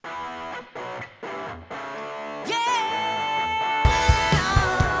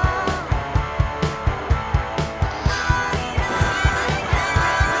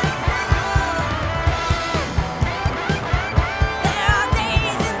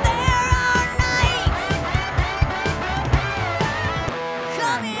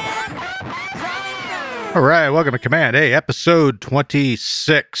All right, welcome to Command A, episode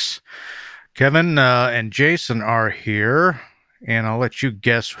 26. Kevin and Jason are here, and I'll let you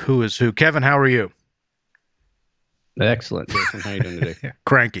guess who is who. Kevin, how are you? Excellent, Jason. How are you doing today?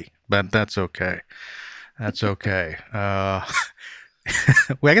 Cranky, but that's okay. That's okay. Well,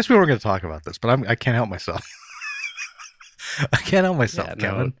 I guess we weren't going to talk about this, but I can't help myself. I can't help Yeah, myself, no,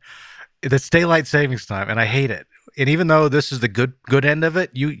 Kevin. It's daylight savings time, and I hate it. And even though this is the good end of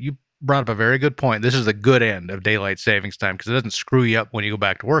it, you brought up a very good point. This is the good end of daylight savings time because it doesn't screw you up when you go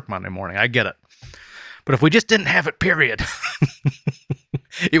back to work Monday morning. I get it. But if we just didn't have it, period,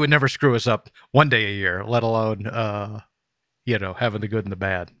 it would never screw us up one day a year, let alone, having the good and the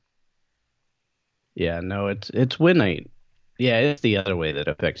bad. yeah, no, it's when it's the other way that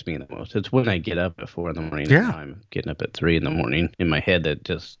affects me the most. It's when I get up at 4 in the morning. Yeah, Now I'm getting up at 3 in the morning. In my head, that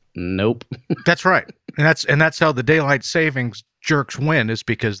just nope. that's right. And that's how the daylight savings jerks win is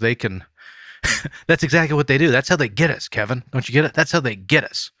because they can. That's exactly what they do. That's how they get us, Kevin. Don't you get it? That's how they get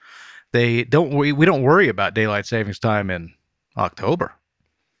us. We don't worry about daylight savings time in October,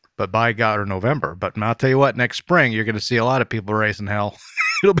 but by God, or November. But I'll tell you what, next spring you're going to see a lot of people raising hell.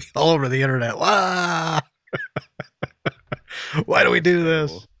 It'll be all over the internet. Wah! Why do we do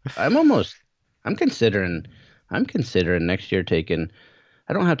this? I'm almost. I'm considering next year taking.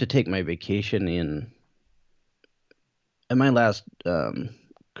 I don't have to take my vacation in my last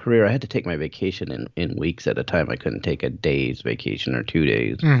career. I had to take my vacation in weeks at a time. I couldn't take a day's vacation or 2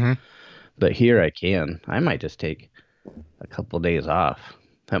 days. Mm-hmm. But here I can. I might just take a couple days off.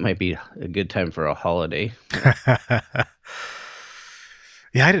 That might be a good time for a holiday.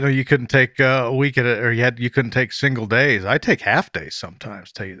 Yeah, I didn't know you couldn't take a week or you couldn't take single days. I take half days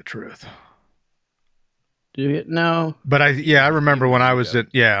sometimes. Tell you the truth. Do you? No. But I remember when I was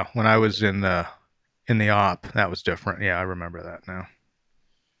Yeah. in the op, that was different. Yeah, I remember that now.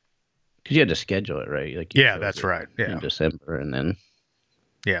 Because you had to schedule it, right? Like you Yeah, chose that's it right. Yeah. in December, and then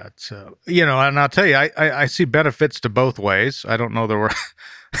Yeah, it's and I'll tell you, I see benefits to both ways. I don't know there were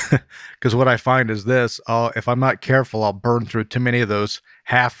because what I find is this: if I'm not careful, I'll burn through too many of those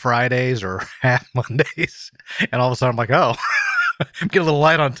half Fridays or half Mondays, and all of a sudden I'm like, oh, I'm getting a little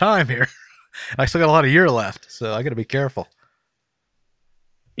light on time here. I still got a lot of year left, so I got to be careful.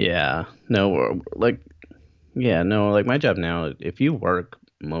 yeah, no, like my job now. If you work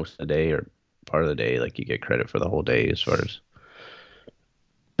most of the day or part of the day, like you get credit for the whole day as far as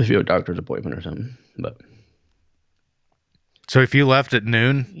if you have a doctor's appointment or something. But So if you left at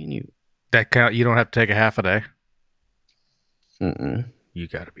noon, you, that count. You don't have to take a half a day. mm-mm. You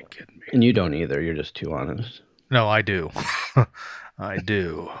got to be kidding me. And you don't either. You're just too honest. No, I do. I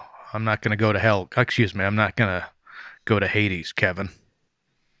do. I'm not going to go to hell. Excuse me. I'm not going to go to Hades, Kevin,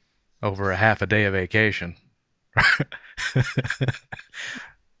 over a half a day of vacation. Do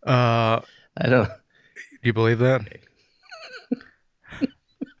I don't. you believe that?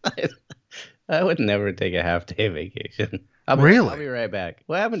 I, I would never take a half day vacation. I'll Really? be right back.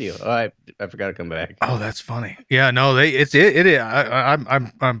 What happened to you? Oh, I forgot to come back. Oh, that's funny. Yeah, no, it.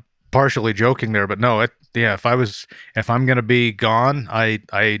 I'm partially joking there, but no, yeah. If I'm gonna be gone,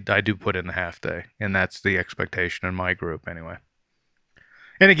 I do put in the half day, and that's the expectation in my group anyway.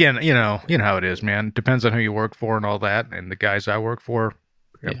 And again, you know how it is, man. Depends on who you work for and all that. And the guys I work for,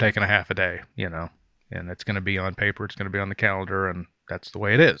 I'm Yeah. taking a half a day, and it's gonna be on paper, it's gonna be on the calendar, and that's the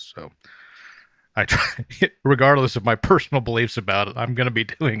way it is. So I try, regardless of my personal beliefs about it, I'm going to be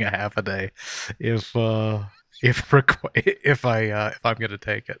doing a half a day if if I'm going to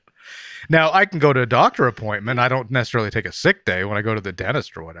take it. Now I can go to a doctor appointment. I don't necessarily take a sick day when I go to the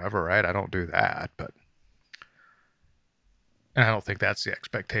dentist or whatever, right? I don't do that, but and I don't think that's the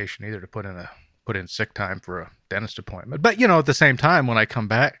expectation either to put in sick time for a dentist appointment. But at the same time, when I come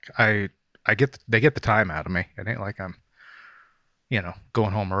back, they get the time out of me. It ain't like I'm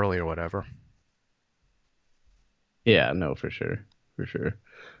going home early or whatever. Yeah, no, for sure. For sure.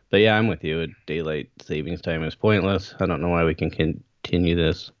 But yeah, I'm with you. Daylight savings time is pointless. I don't know why we can continue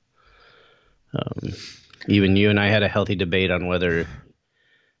this. Um, Even you and I had a healthy debate on whether,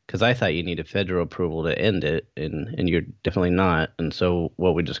 because I thought you needed federal approval to end it, and you're definitely not. And so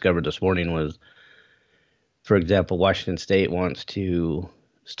what we discovered this morning was, for example, Washington State wants to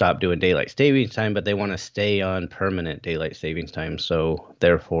stop doing daylight savings time, but they want to stay on permanent daylight savings time. So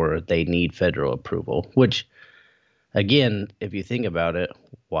therefore, they need federal approval, which again, if you think about it,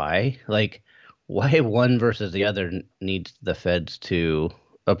 why? Like, why one versus the other needs the feds to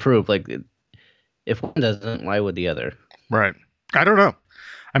approve? Like, if one doesn't, why would the other? Right. I don't know.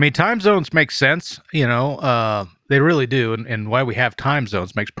 I mean, time zones make sense, they really do. And why we have time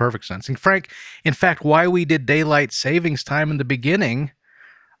zones makes perfect sense. And Frank, in fact, why we did daylight savings time in the beginning,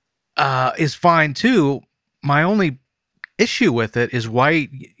 is fine too. My only issue with it is why,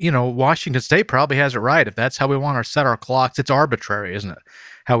 Washington State probably has it right. If that's how we want to set our clocks, it's arbitrary, isn't it?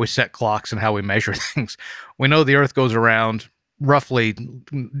 How we set clocks and how we measure things. We know the Earth goes around roughly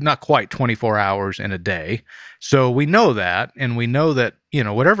not quite 24 hours in a day. So we know that, and we know that,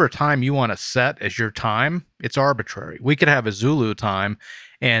 whatever time you want to set as your time, it's arbitrary. We could have a Zulu time,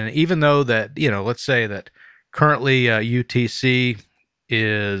 and even though that, let's say that currently UTC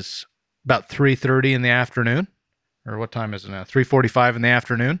is about 3:30 in the afternoon, or what time is it now? 3:45 in the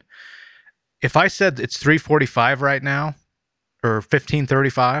afternoon. If I said it's 3:45 right now, or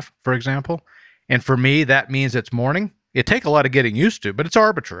 15:35, for example, and for me that means it's morning, it take a lot of getting used to, but it's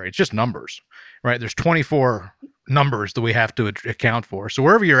arbitrary. It's just numbers, right? There's 24 numbers that we have to account for. So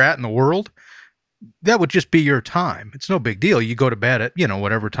wherever you're at in the world, that would just be your time. It's no big deal. You go to bed at,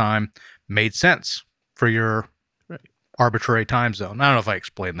 whatever time made sense for your Right. arbitrary time zone. I don't know if I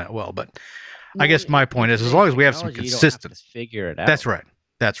explained that well, but I Well, guess my at the point end is, of as the day, long as we have some technology, you don't have to consistency. figure it out. That's right.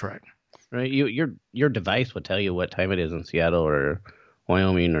 That's right. Right? Your device will tell you what time it is in Seattle or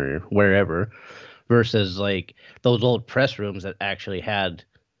Wyoming or wherever, versus like those old press rooms that actually had,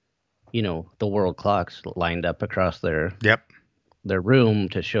 the world clocks lined up across Yep. their room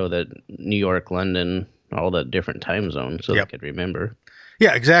to show that New York, London, all the different time zones, so Yep. they could remember.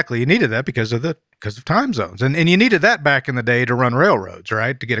 Yeah, exactly. You needed that because of time zones, and you needed that back in the day to run railroads,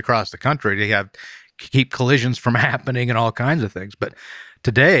 right? To get across the country, to keep collisions from happening and all kinds of things. But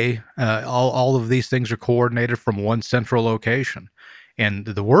today, all of these things are coordinated from one central location. And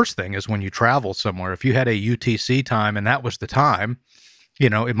the worst thing is when you travel somewhere, if you had a UTC time and that was the time,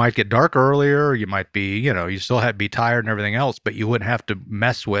 it might get dark earlier. You might be, you still have to be tired and everything else, but you wouldn't have to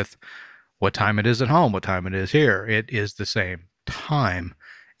mess with what time it is at home, what time it is here. It is the same time.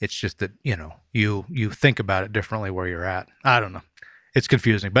 It's just that, you think about it differently where you're at. I don't know. It's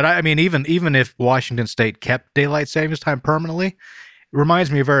confusing. But I mean, even if Washington State kept daylight savings time permanently, it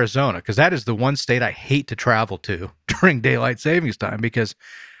reminds me of Arizona, because that is the one state I hate to travel to during daylight savings time, because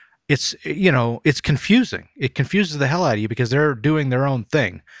it's confusing. It confuses the hell out of you because they're doing their own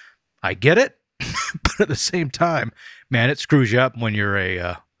thing. I get it, but at the same time, man, it screws you up when you're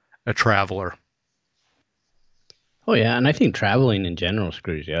a traveler. Oh yeah, and I think traveling in general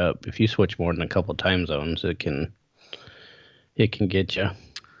screws you up. If you switch more than a couple time zones, it can get you.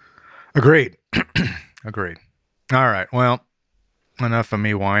 Agreed. Agreed. All right. Well, enough of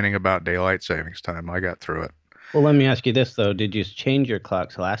me whining about daylight savings time. I got through it. Well, let me ask you this though: did you change your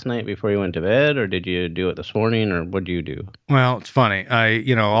clocks last night before you went to bed, or did you do it this morning, or what do you do? Well, it's funny.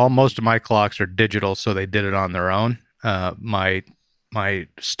 Most of my clocks are digital, so they did it on their own. My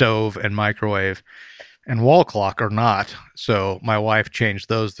stove and microwave and wall clock are not. So my wife changed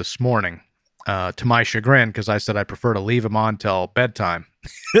those this morning, to my chagrin, because I said I prefer to leave them on till bedtime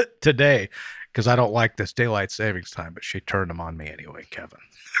today, because I don't like this daylight savings time. But she turned them on me anyway, Kevin.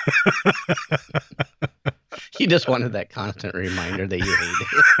 You just wanted that constant reminder that you hate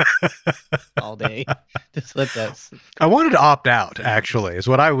it all day. Just let that. I wanted to opt out, actually, is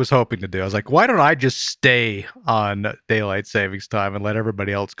what I was hoping to do. I was like, why don't I just stay on daylight savings time and let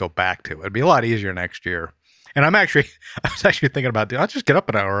everybody else go back to it? It'd be a lot easier next year. And I was actually thinking about, I'll just get up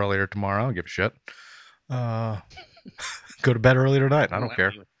an hour earlier tomorrow. I don't give a shit. Go to bed early tonight. I don't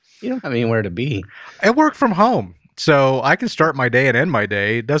care. You don't have anywhere to be. I work from home, so I can start my day and end my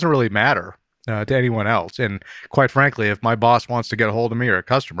day. It doesn't really matter to anyone else. And quite frankly, if my boss wants to get a hold of me, or a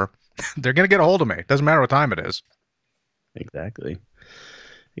customer, they're going to get a hold of me. It doesn't matter what time it is. Exactly.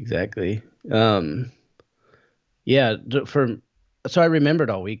 Yeah. So I remembered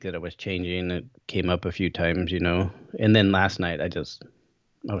all week that it was changing. It came up a few times, and then last night I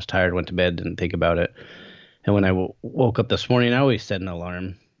was tired, went to bed, didn't think about it. And when I woke up this morning, I always set an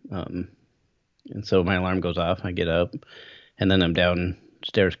alarm. And so my alarm goes off, I get up, and then I'm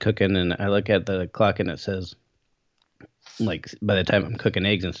downstairs cooking, and I look at the clock and it says, like, by the time I'm cooking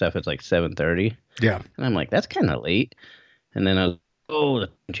eggs and stuff, it's like 7:30. Yeah. And I'm like, that's kind of late. And then I was, the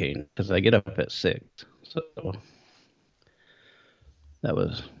time change, because I get up at 6. So that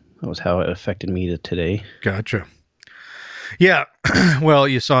was how it affected me today. Gotcha. Yeah. Well,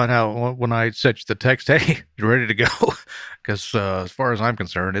 you saw it how when I sent you the text, hey, you ready to go? Because as far as I'm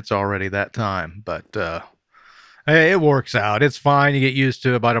concerned, it's already that time. But hey, it works out. It's fine. You get used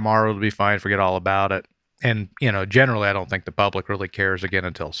to it. By tomorrow, it'll be fine. Forget all about it. And generally, I don't think the public really cares again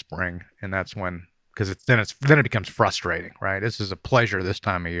until spring, and that's when, because then it becomes frustrating, right? This is a pleasure this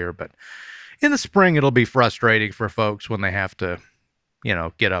time of year, but in the spring, it'll be frustrating for folks when they have to,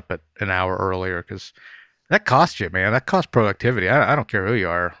 get up at an hour earlier, because that costs you, man. That costs productivity. I don't care who you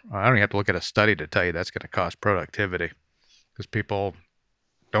are. I don't even have to look at a study to tell you that's going to cost productivity, because people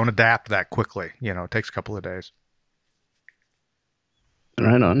Don't adapt that quickly. It takes a couple of days.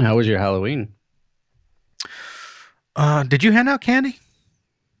 Right on. How was your Halloween? Did you hand out candy?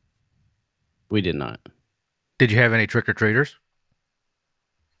 We did not. Did you have any trick or treaters?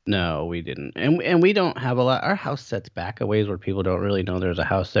 No, we didn't. And we don't have a lot. Our house sets back a ways where people don't really know there's a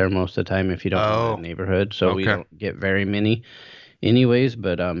house there most of the time if you don't know the Oh, neighborhood. So we okay. don't get very many anyways.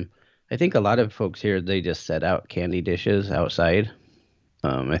 But I think a lot of folks here they just set out candy dishes outside.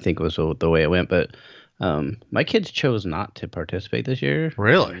 I think was the way it went. But my kids chose not to participate this year,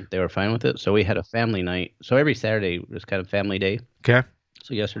 Really? and they were fine with it. So we had a family night. So every Saturday was kind of family day. Okay.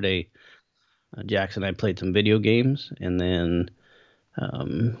 So yesterday, Jackson and I played some video games, and then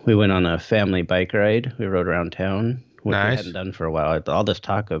we went on a family bike ride. We rode around town, which we hadn't Nice. done for a while. All this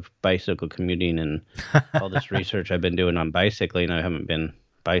talk of bicycle commuting and all this research I've been doing on bicycling, I haven't been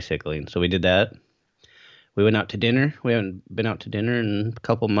bicycling. So we did that. We went out to dinner. We haven't been out to dinner in a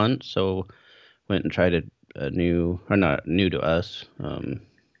couple months, so went and tried a new, or not new to us,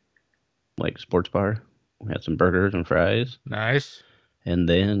 like sports bar. We had some burgers and fries, Nice. and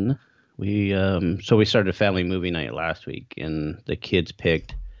then we started a family movie night last week, and the kids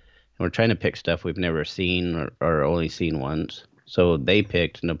picked. And we're trying to pick stuff we've never seen or only seen once. So they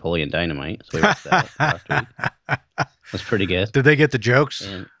picked Napoleon Dynamite. So we watched that last week. That's pretty good. Did they get the jokes?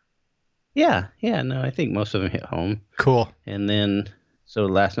 And yeah, no, I think most of them hit home. Cool. And then, so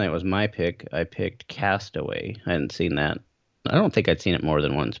last night was my pick. I picked Castaway. I hadn't seen that. I don't think I'd seen it more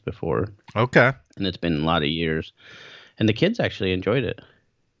than once before, Okay. and it's been a lot of years. And the kids actually enjoyed it.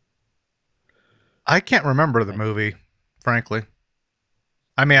 I can't remember the movie, frankly.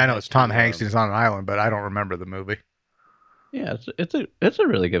 I mean, I know Had it's Tom to, Hanks and he's on an island, but I don't remember the movie. yeah, it's a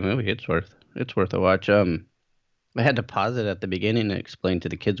really good movie. It's worth a watch. I had to pause it at the beginning and explain to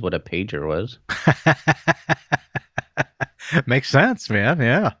the kids what a pager was. Makes sense, man.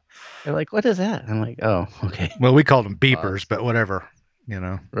 Yeah. They're like, "What is that?" I'm like, "Oh, okay." Well, we called them beepers, Pause. but whatever.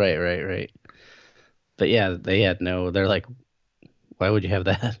 Right. But yeah, they had no. They're like, "Why would you have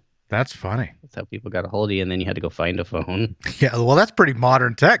that?" That's funny. That's how people got a hold of you, and then you had to go find a phone. Yeah. Well, that's pretty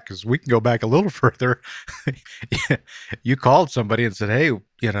modern tech because we can go back a little further. You called somebody and said, hey,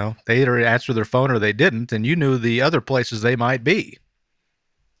 they either answered their phone or they didn't, and you knew the other places they might be.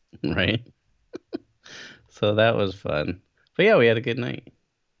 Right. So that was fun. But yeah, we had a good night.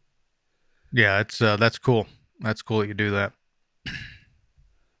 Yeah. That's cool. That's cool that you do that.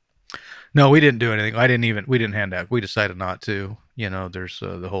 No, we didn't do anything. We didn't hand out. We decided not to. There's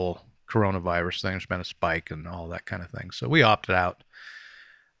the whole coronavirus thing. There's been a spike and all that kind of thing. So we opted out.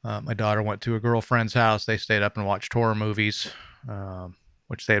 My daughter went to a girlfriend's house. They stayed up and watched horror movies,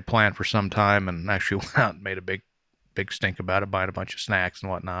 which they had planned for some time, and actually went out and made a big stink about it, buying a bunch of snacks and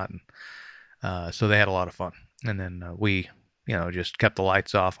whatnot. And so they had a lot of fun. And then we, just kept the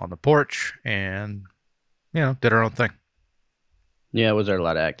lights off on the porch and, did our own thing. Yeah, was there a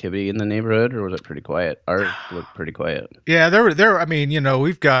lot of activity in the neighborhood, or was it pretty quiet? Ours looked pretty quiet. Yeah, there. I mean,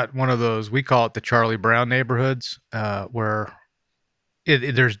 we've got one of those. We call it the Charlie Brown neighborhoods, where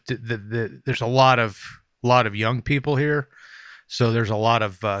there's a lot of young people here, so there's a lot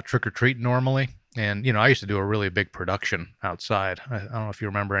of trick or treat normally. And I used to do a really big production outside. I don't know if you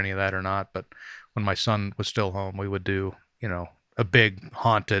remember any of that or not, but when my son was still home, we would do a big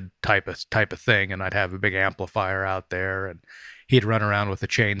haunted type of thing, and I'd have a big amplifier out there, and he'd run around with a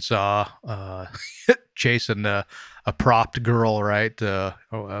chainsaw, chasing a propped girl, right?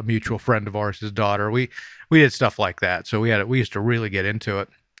 A mutual friend of ours, his daughter. We did stuff like that, so we used to really get into it,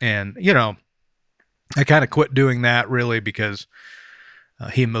 and I kind of quit doing that really because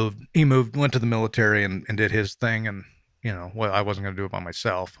went to the military and did his thing, and well, I wasn't going to do it by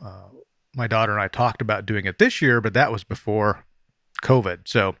myself. My daughter and I talked about doing it this year, but that was before COVID.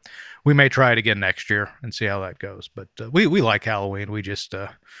 So we may try it again next year and see how that goes. But we like Halloween. We just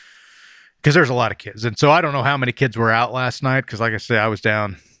because there's a lot of kids, and so I don't know how many kids were out last night. Because like I say, I was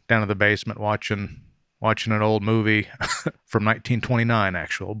down in the basement watching an old movie from 1929,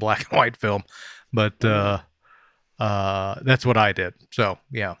 actual black and white film. But that's what I did. So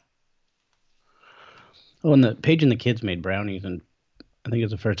yeah. Oh, and the Paige and the kids made brownies, and I think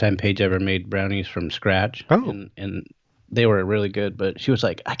it's the first time Paige ever made brownies from scratch. Oh, And they were really good, but she was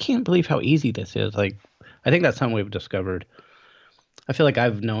like, I can't believe how easy this is. Like, I think that's something we've discovered. I feel like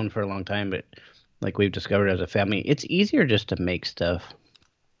I've known for a long time, but like we've discovered as a family, it's easier just to make stuff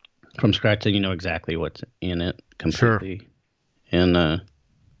from scratch and you know exactly what's in it completely. sure. And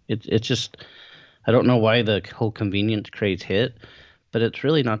it's just, I don't know why the whole convenience craze hit, but it's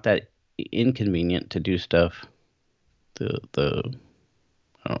really not that inconvenient to do stuff the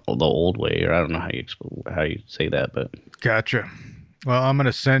the old way, or I don't know how you say that, but Gotcha. Well, I'm going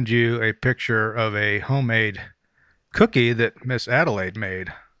to send you a picture of a homemade cookie that Miss Adelaide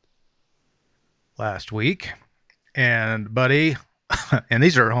made last week. And buddy, and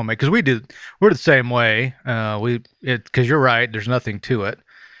these are homemade because we're the same way. We it because you're right. There's nothing to it.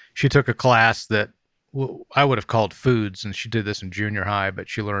 She took a class that I would have called foods, and she did this in junior high, but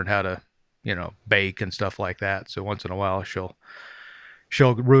she learned how to, bake and stuff like that. So once in a while, she'll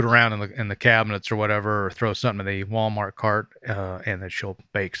root around in the cabinets or whatever, or throw something in the Walmart cart, and then she'll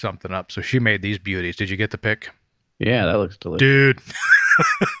bake something up. So she made these beauties. Did you get the pic, Yeah, that looks delicious. dude?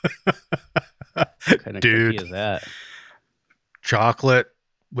 What kind of cookie Dude, is that? chocolate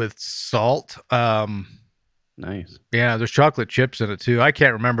with salt. Nice. Yeah, there's chocolate chips in it too. I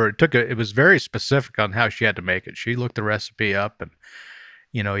can't remember. It was very specific on how she had to make it. She looked the recipe up, and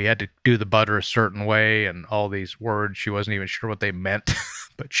you had to do the butter a certain way and all these words she wasn't even sure what they meant.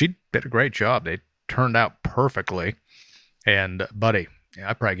 But she did a great job. They turned out perfectly. And buddy, yeah,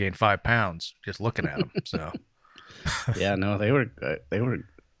 I probably gained 5 pounds just looking at them. So Yeah, no, they were good.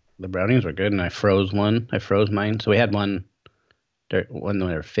 The brownies were good, and I froze one. I froze mine, so we had one when they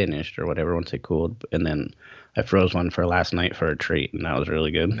were finished or whatever once they cooled, and then I froze one for last night for a treat, and that was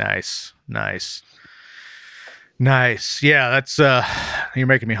really good. nice, nice. Nice. Yeah, that's you're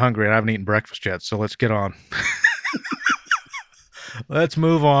making me hungry and I haven't eaten breakfast yet, so let's get on. Let's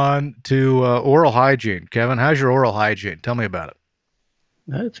move on to oral hygiene. Kevin, how's your oral hygiene? Tell me about it.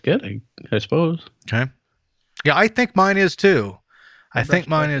 That's good, I suppose. Okay. Yeah, I think mine is too. I I think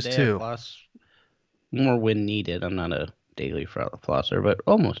brush mine twice a is day. I too. floss more when needed. I'm not a daily flosser, but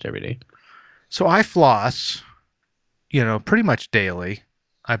almost every day. So I floss, pretty much daily.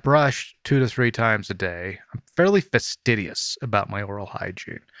 I brush 2 to 3 times a day. I'm fairly fastidious about my oral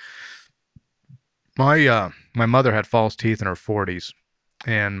hygiene. My mother had false teeth in her 40s,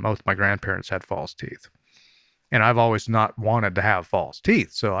 and most of my grandparents had false teeth. And I've always not wanted to have false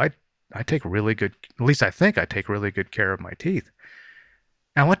teeth, so I take really good. At least I think I take really good care of my teeth.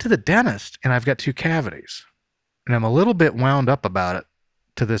 And I went to the dentist, and I've got 2 cavities, and I'm a little bit wound up about it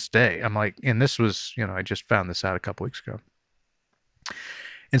to this day. I'm like, and this was, I just found this out a couple weeks ago.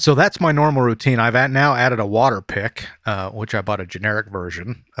 And so that's my normal routine. I've now added a water pick, which I bought a generic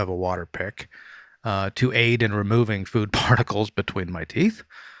version of a water pick to aid in removing food particles between my teeth.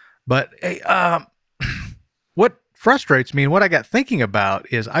 But what frustrates me and what I got thinking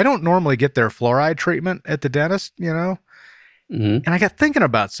about is I don't normally get their fluoride treatment at the dentist. Hmm. And I got thinking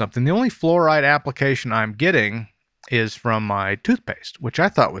about something. The only fluoride application I'm getting is from my toothpaste, which I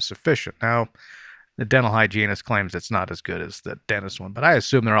thought was sufficient. Now, the dental hygienist claims it's not as good as the dentist one, but I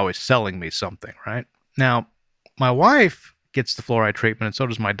assume they're always selling me something, right? Now, my wife gets the fluoride treatment, and so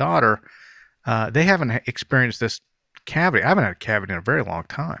does my daughter. They haven't experienced this cavity. I haven't had a cavity in a very long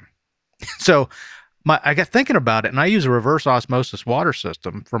time. So I got thinking about it, and I use a reverse osmosis water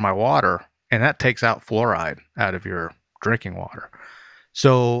system for my water, and that takes out fluoride out of your drinking water.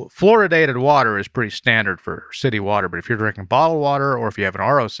 So fluoridated water is pretty standard for city water, but if you're drinking bottled water or if you have an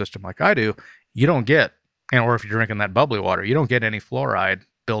RO system like I do, you don't get, or if you're drinking that bubbly water, you don't get any fluoride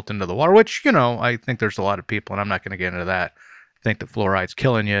built into the water, which, I think there's a lot of people, and I'm not going to get into that, think that fluoride's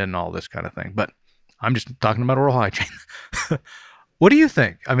killing you and all this kind of thing. But I'm just talking about oral hygiene. What do you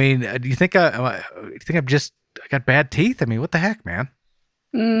think? I mean, do you think I got bad teeth? I mean, what the heck, man?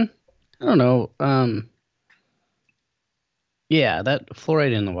 I don't know. Yeah, that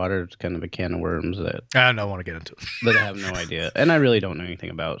fluoride in the water is kind of a can of worms I don't want to get into it. that I have no idea, and I really don't know anything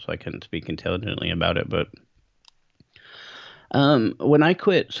about, so I couldn't speak intelligently about it. But when I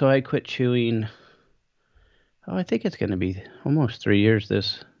quit chewing. Oh, I think it's going to be almost 3 years.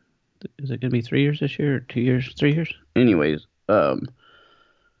 Is it going to be 3 years this year? Or 2 years? 3 years? Anyways, I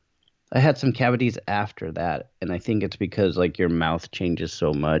had some cavities after that, and I think it's because like your mouth changes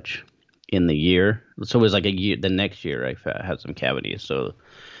so much in the year. So it was like a year. The next year, I had some cavities. So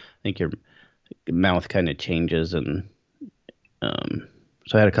I think your mouth kind of changes, and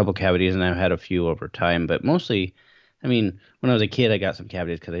so I had a couple cavities, and I've had a few over time. But mostly, I mean, when I was a kid, I got some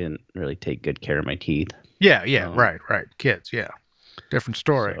cavities because I didn't really take good care of my teeth. Yeah, Um, right. Kids, yeah. Different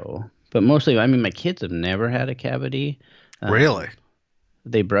story. so, but mostly, I mean, my kids have never had a cavity. Really?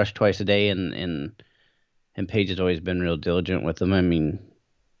 They brush twice a day, and Paige has always been real diligent with them. I mean,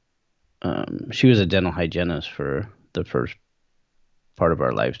 she was a dental hygienist for the first part of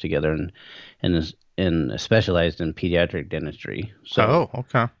our lives together, and specialized in pediatric dentistry. Oh,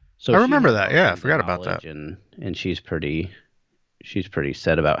 okay. So I she remember has that. all Yeah, I kinds of forgot about that. knowledge, and she's pretty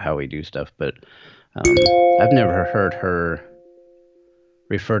set about how we do stuff. But I've never heard her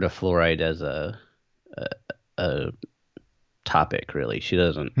refer to fluoride as a, a topic. Really, she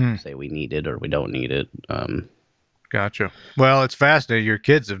doesn't Hmm. say we need it or we don't need it. Gotcha. Well, it's fascinating. Your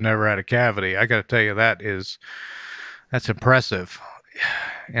kids have never had a cavity. I got to tell you, that's impressive,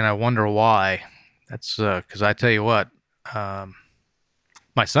 and I wonder why. That's because I tell you what, um,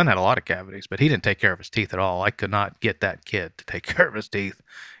 my son had a lot of cavities, but he didn't take care of his teeth at all. I could not get that kid to take care of his teeth.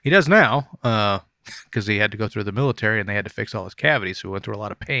 He does now, because he had to go through the military and they had to fix all his cavities. So he went through a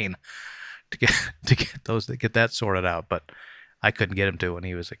lot of pain to get to get that sorted out. But I couldn't get him to when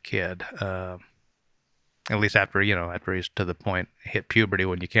he was a kid. At least after he's to the point hit puberty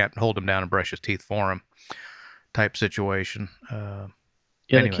when you can't hold him down and brush his teeth for him, type situation. Yeah,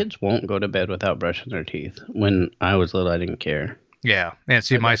 the Anyway, kids won't go to bed without brushing their teeth. When I was little, I didn't care. yeah, and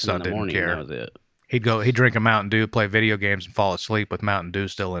see, I my brushed them in son the didn't morning, and that care. was it. He'd drink a Mountain Dew, play video games, and fall asleep with Mountain Dew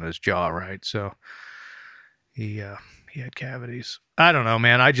still in his jaw. Right, so he had cavities. I don't know,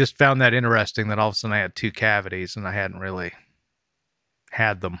 man. I just found that interesting that all of a sudden I had two cavities and I hadn't really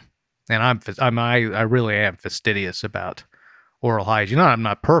had them. And I really am fastidious about oral hygiene. I'm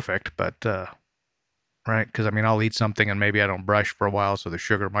not perfect, but right, because I mean I'll eat something and maybe I don't brush for a while, so the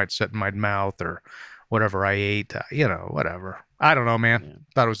sugar might sit in my mouth or whatever I ate. Whatever. I don't know, man. Yeah.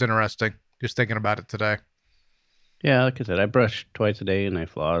 Thought it was interesting. Just thinking about it today. Yeah, like I said, I brush twice a day and I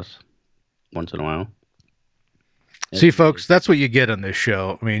floss once in a while. See, It's folks, weird. that's what you get on this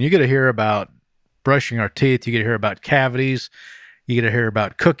show. I mean, you get to hear about brushing our teeth. You get to hear about cavities. You get to hear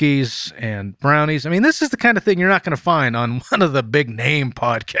about cookies and brownies. I mean, this is the kind of thing you're not going to find on one of the big name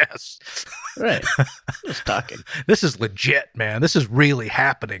podcasts. Right. Just talking. This is legit, man. This is really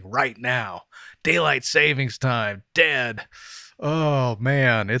happening right now. Daylight savings time, dead. Oh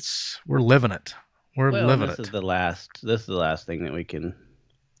man, we're living it. We're Well, and living this is it. the last. This is the last thing that we can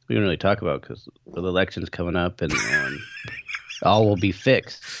really talk about because the election's coming up and all will be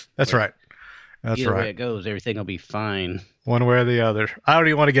fixed. That's But right. That's either way right. it goes, everything will be fine. One way or the other. I don't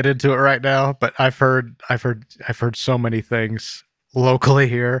even want to get into it right now, but I've heard so many things locally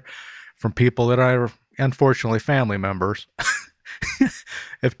here from people that are unfortunately family members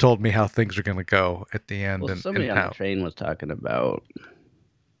have told me how things are going to go at the end Well, and somebody on the how. train was talking about.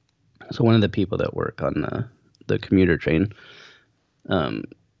 So one of the people that work on the commuter train um,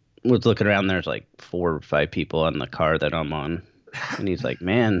 was looking around. There's like 4 or 5 people on the car that I'm on, and he's like,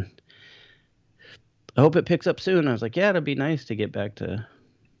 "Man, I hope it picks up soon." I was like, "Yeah, it'd be nice to get back to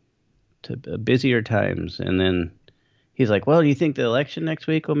busier times." And then he's like, "Well, do you think the election next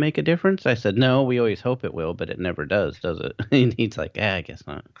week will make a difference?" I said, "No, we always hope it will, but it never does it?" And he's like, I guess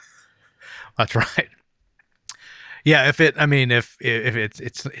not." That's right. Yeah, if it I mean if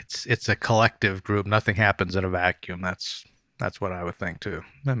it's a collective group, nothing happens in a vacuum. That's what I would think too.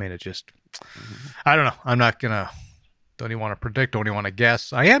 I mean, it just Mhm. I don't know. I'm not going to don't even want to predict, don't even want to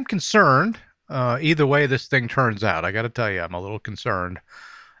guess. I am concerned either way this thing turns out. I got to tell you, I'm a little concerned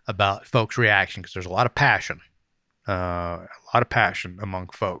about folks' reaction because there's a lot of passion, a lot of passion among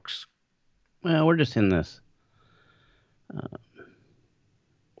folks. Well, uh, we're just in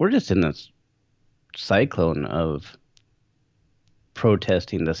this cyclone of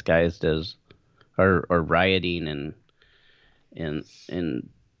protesting disguised as or rioting and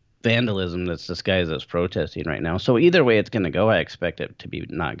vandalism that's disguised as protesting right now. So either way it's going to go, I expect it to be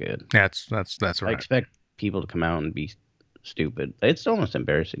not good. That's I right. expect people to come out and be stupid. It's almost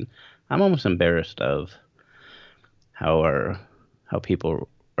embarrassing. I'm almost embarrassed of how our how people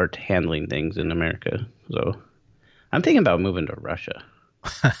are handling things in America. So I'm thinking about moving to Russia.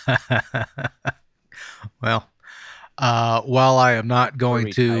 Well, while I am not For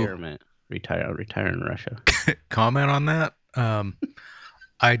going to retirement. Retire in Russia. comment on that,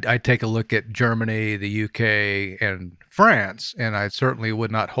 I'd take a look at Germany, the UK, and France, and I certainly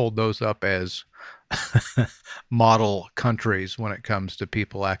would not hold those up as model countries when it comes to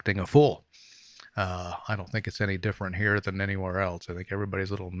people acting a fool. I don't think it's any different here than anywhere else. I think everybody's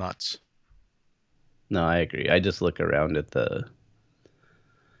a little nuts. No, I agree. I just look around at the.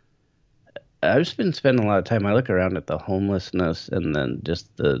 I've just been spending a lot of time. I look around at the homelessness and then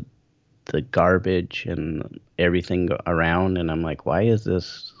just the garbage and everything around, and I'm like, why is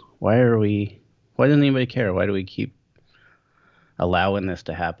this? Why are we? Why doesn't anybody care? Why do we keep allowing this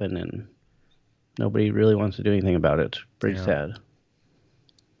to happen? And nobody really wants to do anything about it. It's pretty Yeah. sad.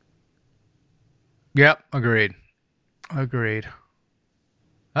 Yep. Agreed. Agreed.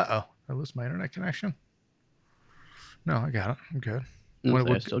 Uh oh. I lost my internet connection. No, I got it. I'm good. What I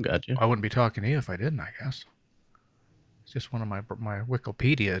would still got you. I wouldn't be talking to you if I didn't. I guess it's just one of my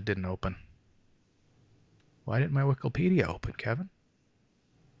Wikipedia didn't open. Why didn't my Wikipedia open, Kevin?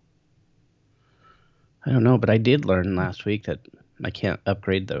 I don't know, but I did learn last week that I can't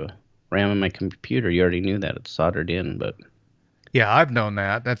upgrade the RAM in my computer. You already knew that it's soldered in, but Yeah, I've known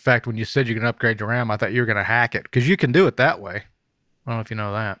that. In fact, when you said you can upgrade your RAM, I thought you were going to hack it because you can do it that way. I don't know if you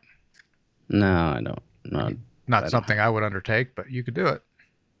know that. No, I don't. No, Not I don't have. something I would undertake, but you could do it.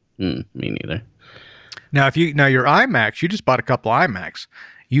 Me neither. Now, if you now your iMacs, you just bought a couple iMacs.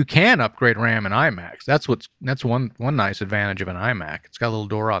 You can upgrade RAM in iMacs. That's one nice advantage of an iMac. It's got a little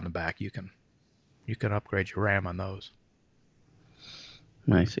door on the back. You can upgrade your RAM on those.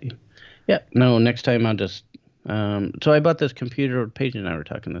 I see. Yeah. No. Next time I'll just. So I bought this computer. Paige and I were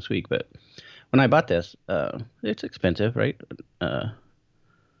talking this week, but when I bought this, it's expensive, right? Uh,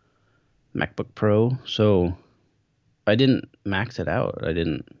 MacBook Pro. So I didn't max it out. I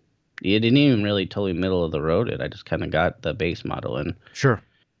didn't. It didn't even really totally middle of the road it. I just kind of got the base model, Sure.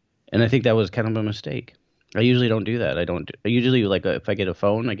 and I think that was kind of a mistake. I usually don't do that. I usually like if I get a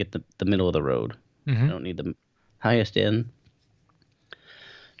phone, I get the middle of the road. I Hmm. don't need the highest end.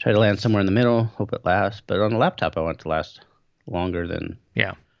 Try to land somewhere in the middle. Hope it lasts. But on a laptop, I want it to last longer than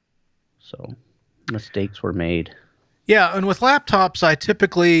Yeah. so. Mistakes were made. Yeah, and with laptops,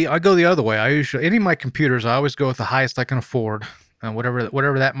 I go the other way. I usually any of my computers, I always go with the highest I can afford,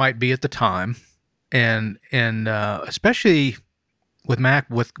 whatever that might be at the time, and especially with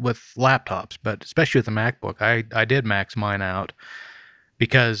laptops, but especially with the MacBook, I did max mine out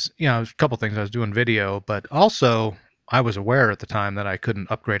because there's a couple things I was doing video, but also I was aware at the time that I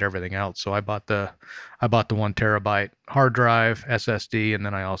couldn't upgrade everything else, so I bought the 1 terabyte hard drive SSD, and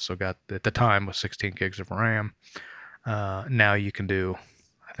then I also got at the time was 16 gigs of RAM. Now you can do,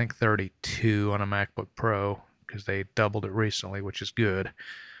 I think, 32 on a MacBook Pro because they doubled it recently, which is good.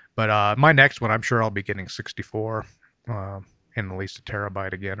 But my next one, I'm sure I'll be getting 64 and at least a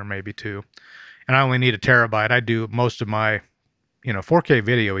terabyte again, or maybe two. And I only need a terabyte. I do most of my, 4K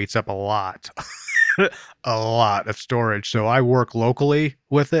video eats up a lot, a lot of storage. So I work locally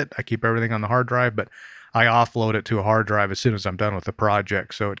with it. I keep everything on the hard drive, but I offload it to a hard drive as soon as I'm done with the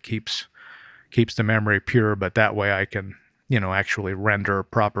project. So it keeps the memory pure, but that way I can, actually render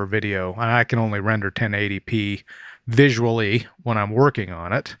proper video. And I can only render 1080p visually when I'm working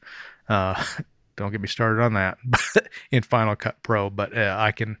on it. Uh, don't get me started on that in Final Cut Pro, but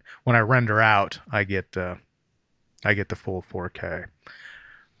I can when I render out, I get the full 4K,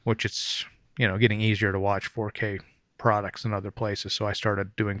 which it's getting easier to watch 4K products in other places. So I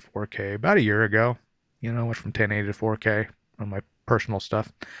started doing 4K about a year ago. Went from 1080 to 4K on my personal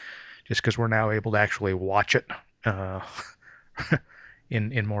stuff just because we're now able to actually watch it uh,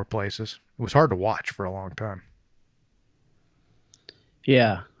 in more places. It was hard to watch for a long time.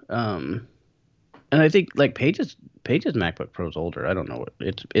 Yeah. And I think like Paige's MacBook Pro's older. I don't know what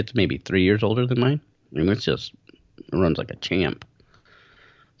it's maybe 3 years older than mine. I mean, it runs like a champ.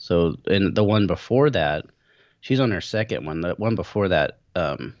 So and the one before that, she's on her second one. The one before that,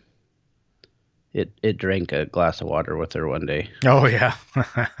 it drank a glass of water with her one day. Oh yeah.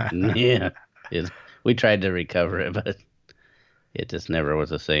 Yeah, it, we tried to recover it, but it just never was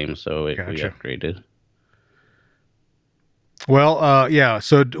the same. So we Gotcha. upgraded. Well, yeah.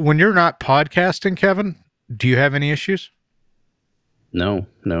 So when you're not podcasting, Kevin, do you have any issues? No,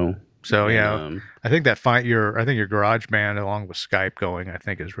 no, So and yeah, I think your garage band along with Skype going, I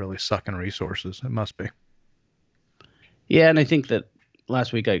think is really sucking resources. It must be. yeah, and I think that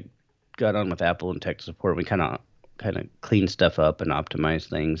last week I got on with Apple and tech support. We kind of cleaned stuff up and optimized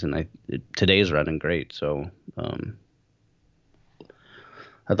things, and today's running great. So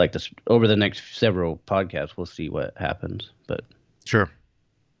I'd like to over the next several podcasts, we'll see what happens. But Sure.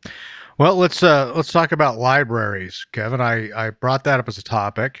 Well, let's talk about libraries, Kevin. I brought that up as a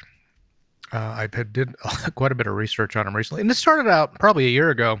topic. Did quite a bit of research on them recently, and this started out probably a year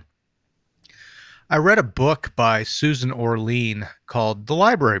ago. I read a book by Susan Orlean called The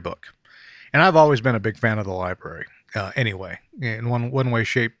Library Book, and I've always been a big fan of the library. Anyway, in one way,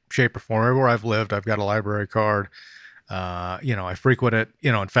 shape, or form, everywhere I've lived, I've got a library card. I frequent it.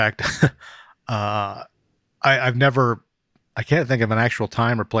 In fact, I've never, I can't think of an actual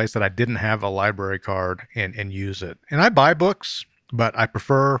time or place that I didn't have a library card and use it. And I buy books, but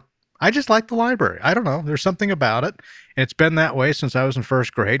I just like the library. I don't know. There's something about it. And it's been that way since I was in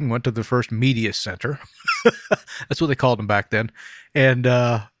first grade and went to the first media center. That's what they called them back then. And,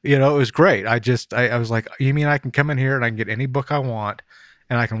 it was great. I was like, you mean I can come in here and I can get any book I want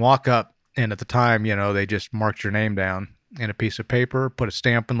and I can walk up. And at the time, they just marked your name down in a piece of paper, put a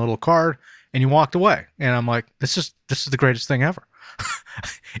stamp in a little card, and you walked away. And I'm like, this is the greatest thing ever.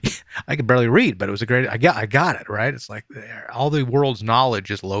 I could barely read, but it was a great. I got it right. It's like all the world's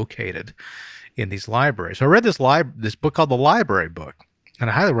knowledge is located in these libraries. So I read this book called The Library Book, and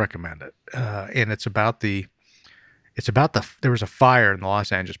I highly recommend it. And there was a fire in the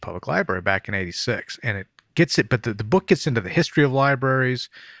Los Angeles Public Library back in '86, and it gets it, but the book gets into the history of libraries,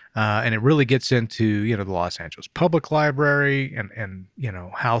 and it really gets into the Los Angeles Public Library and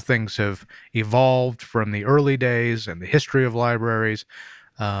how things have evolved from the early days and the history of libraries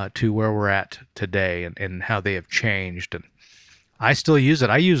to where we're at today and how they have changed. And I still use it.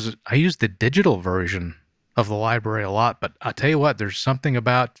 I use the digital version of the library a lot, but I tell you what, there's something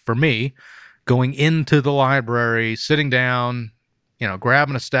about for me going into the library, sitting down,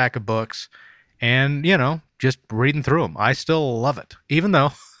 grabbing a stack of books, and just reading through them. I still love it, even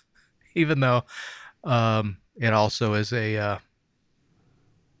though it also is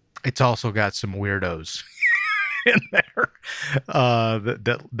it's also got some weirdos in there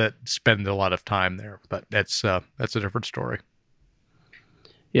that spend a lot of time there. But that's a different story.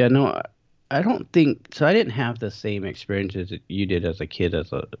 Yeah, no, I don't think so. I didn't have the same experiences that you did as a kid at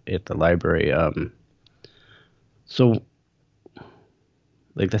the library. So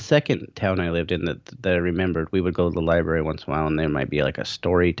like the second town I lived in that I remembered, we would go to the library once in a while, and there might be like a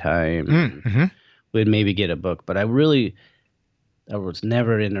story time, and Mm-hmm. we'd maybe get a book. But I was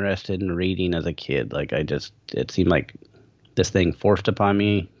never interested in reading as a kid. Like it seemed like this thing forced upon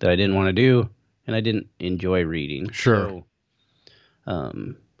me that I didn't want to do, and I didn't enjoy reading. Sure.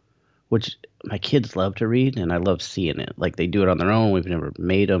 Um, which my kids love to read, and I love seeing it. Like they do it on their own. We've never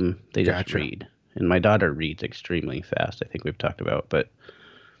made them. They just Gotcha. read. And my daughter reads extremely fast. I think we've talked about, but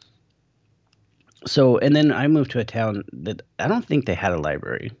so and then I moved to a town that I don't think they had a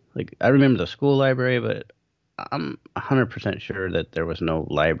library. Like I remember the school library, but I'm 100% sure that there was no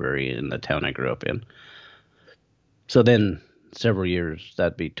library in the town I grew up in. So then several years,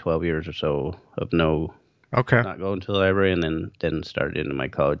 that'd be 12 years or so of Okay. not going to the library, and then started into my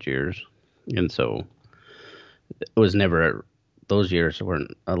college years. And so it was never those years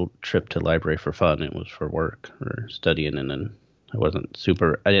weren't a trip to the library for fun. It was for work or studying, and then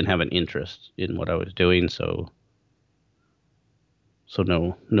I didn't have an interest in what I was doing, so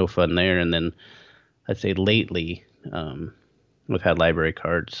no fun there. And then I'd say lately, we've had library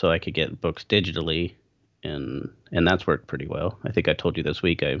cards so I could get books digitally, and that's worked pretty well. I think I told you this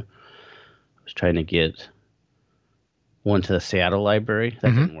week I was trying to get one to the Seattle library.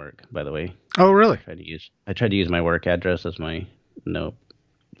 That Mm-hmm. didn't work, by the way. Oh, really? I tried to use my work address as my nope.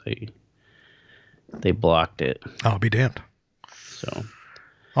 They they blocked it. I'll be damned. So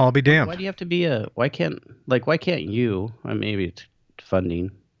I'll be why damned. do you have to be a why can't you? Maybe it's funding,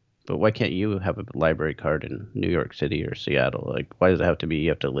 but why can't you have a library card in New York City or Seattle? Like why does it have to be you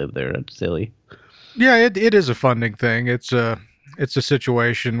have to live there? That's silly. Yeah, it is a funding thing. It's a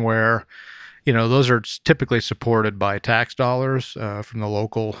situation where those are typically supported by tax dollars from the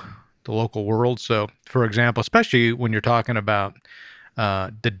local world. So, for example, especially when you're talking about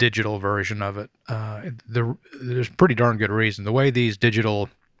the digital version of it, there's pretty darn good reason. The way the digital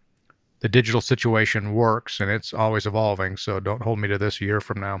situation works, and it's always evolving. So don't hold me to this a year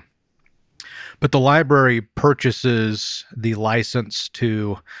from now. But the library purchases the license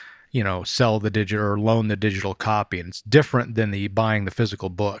to sell the digital or loan the digital copy. And it's different than the buying the physical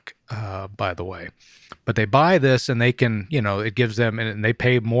book, by the way. But they buy this and they can, it gives them, and they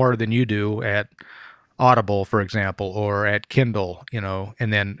pay more than you do at Audible, for example, or at Kindle,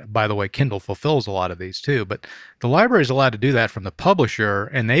 and then, by the way, Kindle fulfills a lot of these too. But the library is allowed to do that from the publisher,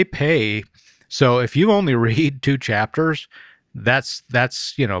 and they pay. So if you only read two chapters, that's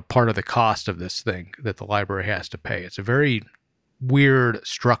part of the cost of this thing that the library has to pay. It's a very weird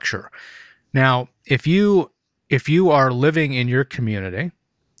structure. Now, if you are living in your community,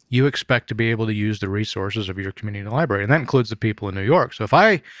 you expect to be able to use the resources of your community library, and that includes the people in New York. So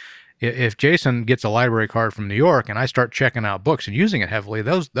if Jason gets a library card from New York and I start checking out books and using it heavily,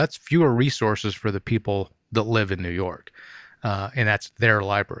 that's fewer resources for the people that live in New York. And that's their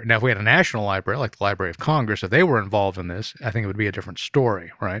library. Now, if we had a national library like the Library of Congress, if they were involved in this, I think it would be a different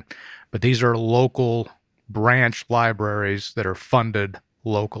story, right? But these are local branch libraries that are funded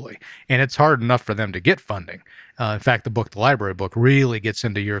locally, and it's hard enough for them to get funding. In fact, the library book, really gets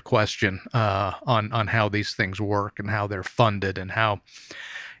into your question on how these things work and how they're funded and how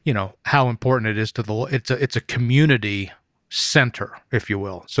important it is to it's a community center, if you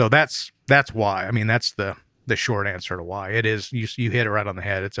will. So that's why. I mean, that's the short answer to why it is. You hit it right on the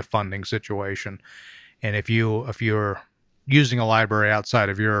head. It's a funding situation, and if you're using a library outside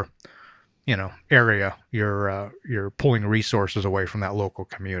of your area, you're pulling resources away from that local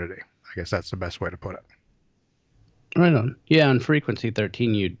community. I guess that's the best way to put it. Right on. Yeah, on Frequency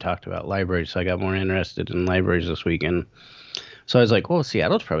 13, you talked about libraries, so I got more interested in libraries this weekend. So I was like, well,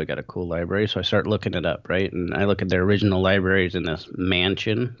 Seattle's probably got a cool library. So I start looking it up, right? And I look at their original libraries in this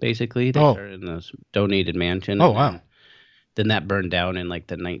mansion, basically. They Oh, started in this donated mansion. oh And wow. then that burned down in like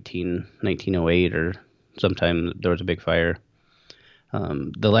the 1908 or sometime there was a big fire.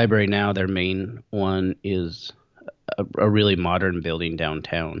 The library now, their main one is a really modern building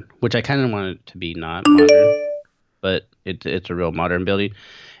downtown, which I kind of want it to be not modern, but it's a real modern building,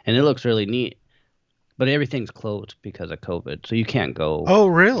 and it looks really neat. But everything's closed because of COVID, so you can't go Oh,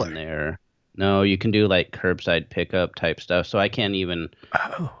 really? in there. No, you can do like curbside pickup type stuff. So I can't even.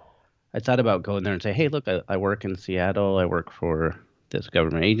 Oh, I thought about going there and say, "Hey, look, I work in Seattle. I work for this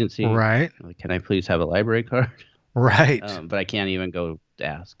government agency. right, Like, can I please have a library card?" right. But I can't even go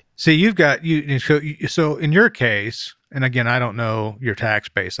ask. See, you've got so in your case, and again, I don't know your tax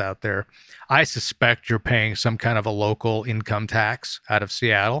base out there. I suspect you're paying some kind of a local income tax out of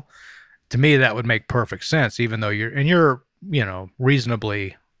Seattle. To me, that would make perfect sense, even though you're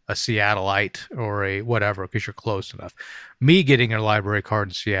reasonably a Seattleite or a whatever because you're close enough. Me getting a library card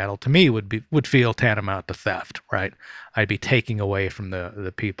in Seattle to me would feel tantamount to theft, right? I'd be taking away from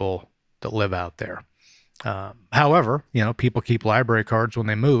the people that live out there. However, people keep library cards when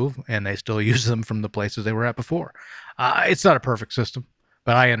they move, and they still use them from the places they were at before. It's not a perfect system,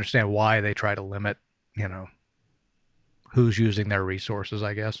 but I understand why they try to limit, you know, who's using their resources.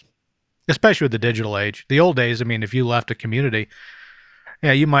 I guess, especially with the digital age. The old days, I mean, if you left a community,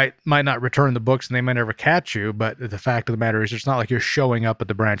 yeah, you might not return the books, and they might never catch you. But the fact of the matter is, it's not like you're showing up at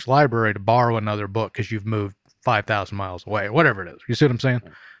the branch library to borrow another book because you've moved 5,000 miles away, whatever it is. You see what I'm saying?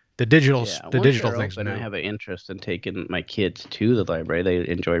 Yeah, The once digital they're thing's open, I new. have an interest in taking my kids to the library. They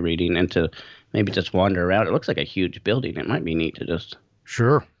enjoy reading and to maybe just wander around. It looks like a huge building. It might be neat to just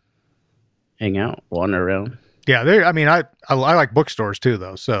Sure. hang out, wander around. Yeah, they. I mean, I like bookstores too,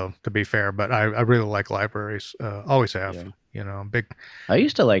 though. So to be fair, but I really like libraries. Always have. Yeah. Big. I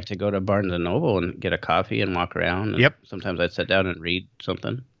used to like to go to Barnes and Noble and get a coffee and walk around, and Yep. sometimes I'd sit down and read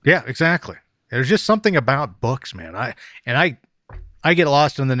something. Yeah. Exactly. There's just something about books, man. I get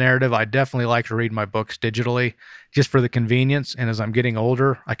lost in the narrative. I definitely like to read my books digitally, just for the convenience. And as I'm getting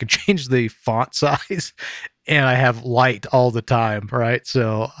older, I can change the font size, and I have light all the time, right?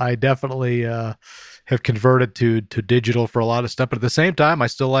 So I definitely have converted to digital for a lot of stuff. But at the same time, I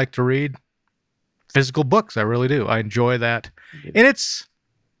still like to read physical books. I really do. I enjoy that, Yeah. and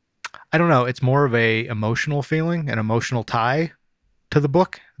I don't know. It's more of a emotional feeling, an emotional tie to the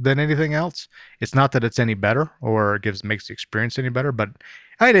book than anything else. It's not that it's any better or makes the experience any better, but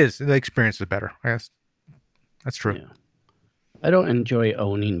it is. The experience is better. Yes, that's true. Yeah. I don't enjoy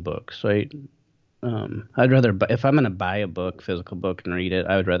owning books. So I'd rather, if I'm going to buy a book, physical book, and read it,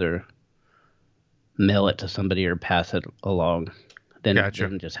 I would rather mail it to somebody or pass it along Gotcha.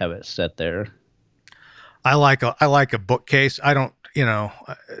 than just have it sit there. I like a bookcase. I don't.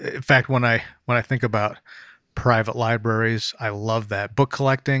 In fact, when I think about private libraries, I love that book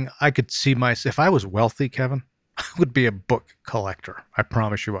collecting. I could see myself if I was wealthy, Kevin. I would be a book collector. I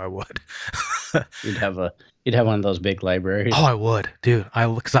promise you, I would. You'd have a you'd have one of those big libraries. Oh, I would, dude.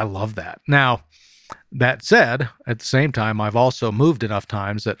 Because I love that. Now, that said, at the same time, I've also moved enough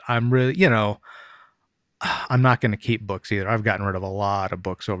times that I'm really, I'm not going to keep books either. I've gotten rid of a lot of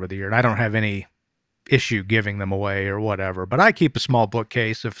books over the year, and I don't have any issue giving them away or whatever. But I keep a small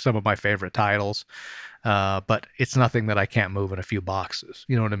bookcase of some of my favorite titles. But it's nothing that I can't move in a few boxes.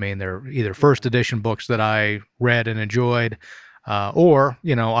 You know what I mean? They're either first edition books that I read and enjoyed, or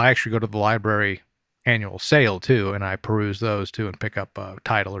I actually go to the library annual sale too, and I peruse those too and pick up a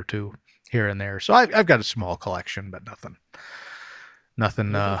title or two here and there. So I've got a small collection, but nothing I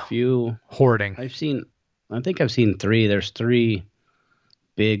have a few. hoarding. I've seen. I think I've seen three. There's three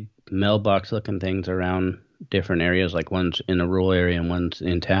big mailbox looking things around different areas. Like one's in a rural area and one's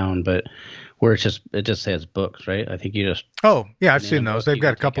in town, but where it just says books, right? I think you just Oh yeah, I've put in a seen those. book, They've you got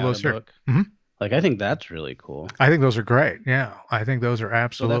can a take couple of out a those here. book. Hmm. Like I think that's really cool. I think those are great. Yeah, I think those are So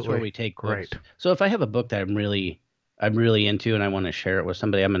that's where absolutely we take books. great. So if I have a book that I'm really into and I want to share it with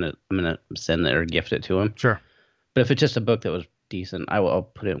somebody, I'm gonna send it or gift it to them. Sure. But if it's just a book that was decent, I'll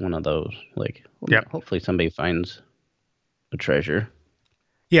put it in one of those. Like Yep. hopefully somebody finds a treasure.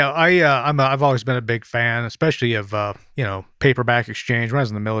 Yeah, I've always been a big fan, especially of paperback exchange. When I was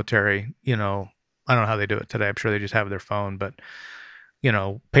in the military, I don't know how they do it today. I'm sure they just have their phone, but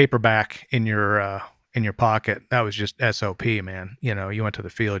paperback in your pocket, that was just SOP, man. You went to the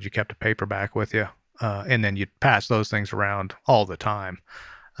field, you kept a paperback with you, and then you'd pass those things around all the time.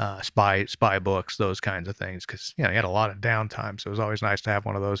 Spy books, those kinds of things, because you had a lot of downtime, so it was always nice to have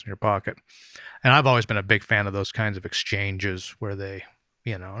one of those in your pocket. And I've always been a big fan of those kinds of exchanges where they,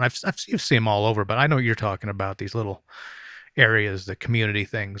 and you've seen them all over, but I know what you're talking about, these little areas, the community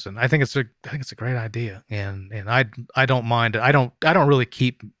things, and I think it's a great idea, and I don't mind it. I don't really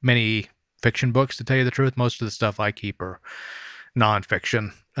keep many fiction books, to tell you the truth. Most of the stuff I keep are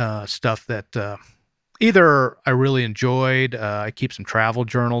nonfiction stuff that either I really enjoyed, I keep some travel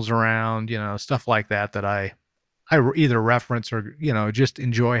journals around, stuff like that that I either reference or just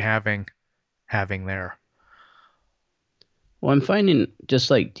enjoy having there. Well, I'm finding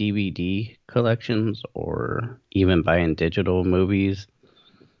just like DVD collections or even buying digital movies,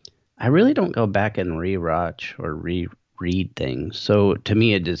 I really don't go back and rewatch or reread things. So to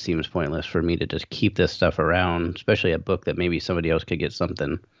me, it just seems pointless for me to just keep this stuff around, especially a book that maybe somebody else could get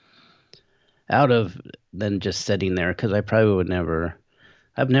something out of than just sitting there. Because I probably would never,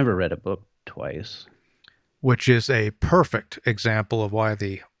 I've never read a book twice. Which is a perfect example of why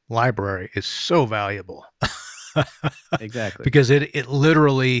the library is so valuable. Exactly. Because it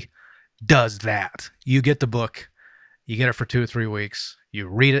literally does that. You get the book, you get it for 2 or 3 weeks, you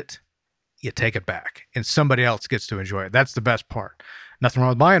read it, you take it back, and somebody else gets to enjoy it. That's the best part. Nothing wrong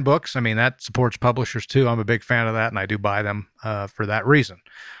with buying books. I mean, that supports publishers too. I'm a big fan of that, and I do buy them for that reason.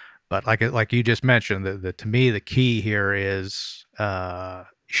 But like you just mentioned, to me the key here is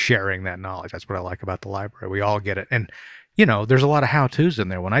sharing that knowledge. That's what I like about the library. We all get it, and there's a lot of how tos in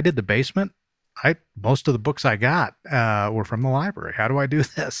there. When I did the basement, I most of the books I got were from the library. How do I do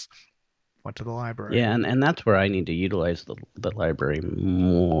this? Went to the library. Yeah, and that's where I need to utilize the library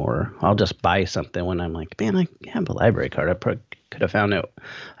more. I'll just buy something when I'm like, man, I have a library card. Could have found it.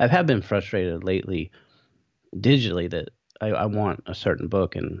 I have been frustrated lately digitally that I want a certain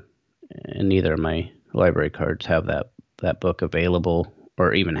book and neither of my library cards have that book available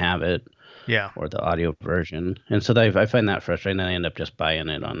or even have it Yeah, or the audio version. And so I find that frustrating and I end up just buying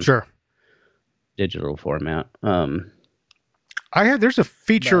it on sure. digital format. There's a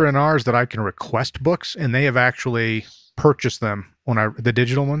feature But in ours that I can request books, and they have actually purchased them when the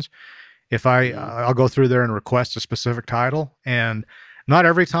digital ones. If mm, I'll go through there and request a specific title, and not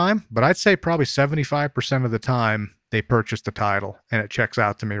every time, but I'd say probably 75% of the time they purchase the title and it checks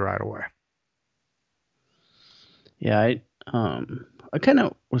out to me right away. yeah, I kind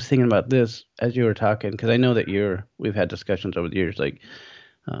of was thinking about this as you were talking because I know that we've had discussions over the years like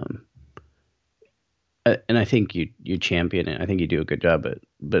um and I think you champion it. I think you do a good job,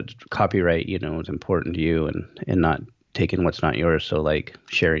 but copyright, is important to you and not taking what's not yours. So like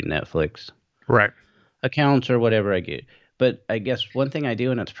sharing Netflix Right. accounts or whatever I get. But I guess one thing I do,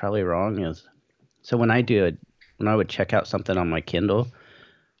 and it's probably wrong, is so when I would check out something on my Kindle,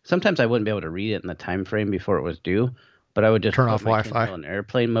 sometimes I wouldn't be able to read it in the time frame before it was due, but I would just Turn put off my Wi-Fi. Kindle in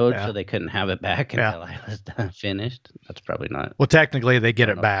airplane mode Yeah. so they couldn't have it back Yeah. until I was done finished. That's probably not. Well, technically they I get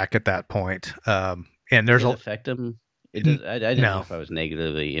don't it know. back at that point. And Does there's it a affect them? It does. I didn't know no, if I was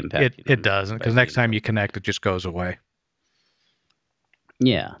negatively it impacting it them doesn't, by because next being time so. you connect, it just goes away.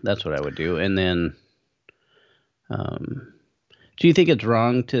 Yeah, that's what I would do. And then, um, do you think it's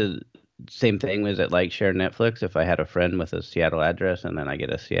wrong to same thing? Was it like share Netflix? If I had a friend with a Seattle address and then I get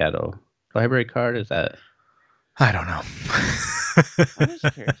a Seattle library card, is that? I don't know. I'm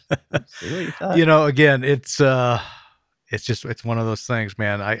just curious. Let's see what you thought. Again, it's one of those things,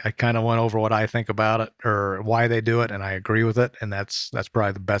 man. I kind of went over what I think about it or why they do it, and I agree with it, and that's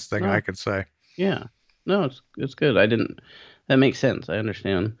probably the best thing I No, could say. yeah, no, it's good. I didn't. That makes sense. I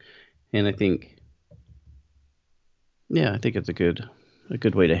understand, and I think, yeah, I think it's a good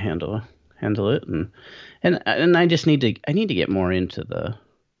way to handle it, and I need to get more into the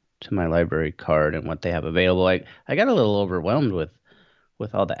to my library card and what they have available. I got a little overwhelmed with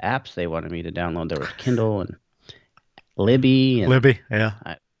all the apps they wanted me to download. There was Kindle and Libby and Libby, yeah,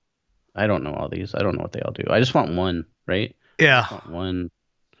 I I don't know all these. I don't know what they all do. I just want one, right? I yeah. just want one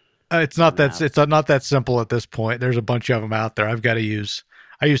It's not one that app. it's not that simple at this point. There's a bunch of them out there. I use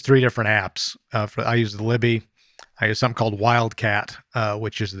three different apps. I use the Libby. I use something called Wildcat,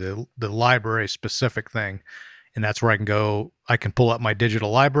 which is the library specific thing, and that's where I can go. I can pull up my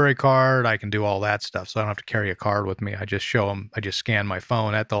digital library card. I can do all that stuff, so I don't have to carry a card with me. I just show them. I just scan my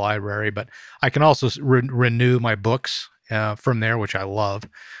phone at the library, but I can also renew my books from there, which I love,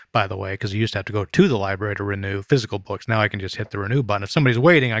 by the way, because you used to have to go to the library to renew physical books. Now I can just hit the renew button. If somebody's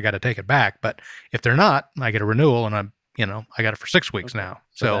waiting, I got to take it back. But if they're not, I get a renewal, and I got it for 6 weeks Okay. now.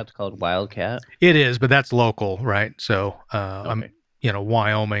 So So that's called Wildcat. it is, but that's local, right? So I'm, Okay.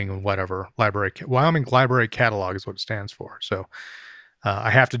 Wyoming, whatever Wyoming Library Catalog is what it stands for. So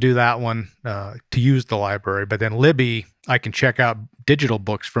I have to do that one to use the library. But then Libby, I can check out digital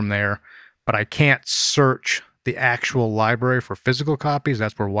books from there, but I can't search the actual library for physical copies.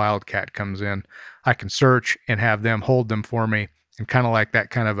 That's where Wildcat comes in. I can search and have them hold them for me, and kind of like that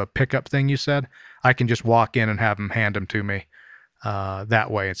kind of a pickup thing you said. I can just walk in and have them hand them to me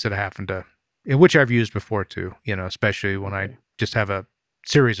that way instead of having to, which I've used before too. Especially when I Okay. just have a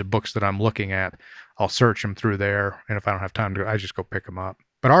series of books that I'm looking at, I'll search them through there, and if I don't have time to go, I just go pick them up.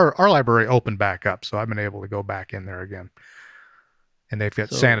 But our library opened back up, so I've been able to go back in there again. And they've got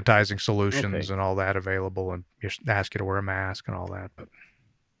So, sanitizing solutions okay. and all that available, and just ask you to wear a mask and all that. But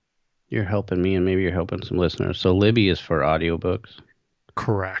You're helping me, and maybe you're helping some listeners. So Libby is for audiobooks. I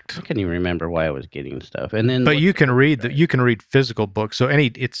correct. couldn't even remember why I was getting stuff. And then But what's you can read Overdrive? you can read physical books. So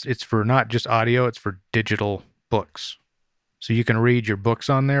it's for not just audio, it's for digital books. So you can read your books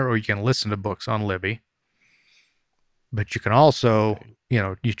on there, or you can listen to books on Libby. But you can also,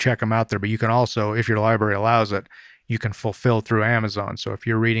 Okay. you check them out there. But you can also, if your library allows it, you can fulfill through Amazon. So if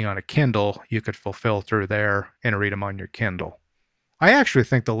you're reading on a Kindle, you could fulfill through there and read them on your Kindle. I actually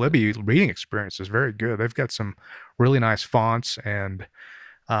think the Libby reading experience is very good. They've got some really nice fonts and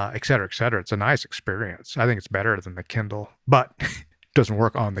et cetera, et cetera. It's a nice experience. I think it's better than the Kindle, but it doesn't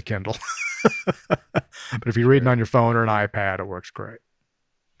work on the Kindle. But if you're reading on Sure. your phone or an Sure. iPad, it works great.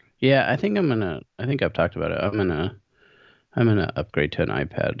 Yeah, I think I'm gonna. I think I've talked about it. I'm gonna upgrade to an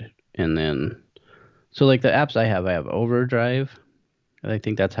iPad, and then so like the apps I have Overdrive. I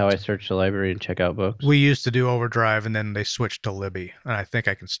think that's how I search the library and check out books. We used to do Overdrive and then they switched to Libby. And I think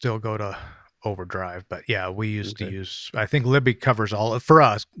I can still go to Overdrive. But yeah, we used to Okay. use, I think Libby covers all, for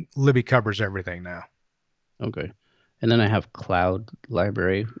us, Libby covers everything now. Okay. And then I have Cloud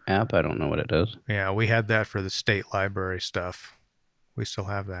Library app. I don't know what it does. Yeah, we had that for the state library stuff. We still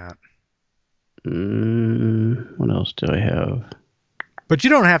have that. What else do I have? But you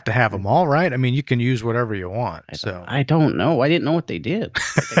don't have to have them all, right? I mean, you can use whatever you want. So, I don't know. I didn't know what they did.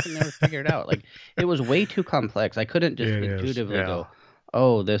 Like I could never figure it out. Like it was way too complex. I couldn't just it is. intuitively Yeah. go,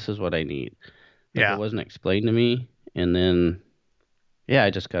 "Oh, this is what I need." Like it Yeah. wasn't explained to me, and then yeah, I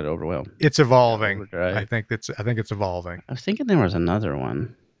just got overwhelmed. It's Yeah, evolving. Overdrive. I think it's evolving. I was thinking there was another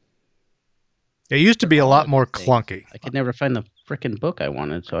one, It used to but be a all lot those more were things. clunky. I could never find the freaking book I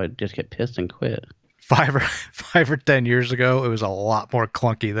wanted, so I'd just get pissed and quit. 5 or 10 years ago, it was a lot more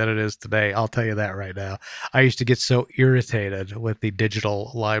clunky than it is today. I'll tell you that right now. I used to get so irritated with the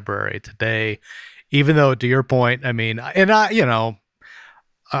digital library today, even though to your point, I mean, and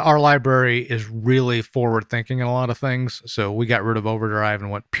our library is really forward thinking in a lot of things. So we got rid of Overdrive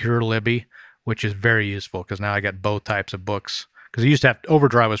and went pure Libby, which is very useful because now I got both types of books. Because you used to have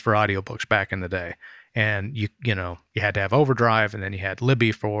Overdrive was for audiobooks back in the day, and you had to have Overdrive, and then you had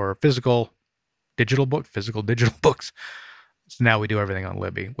Libby for physical digital books. So now we do everything on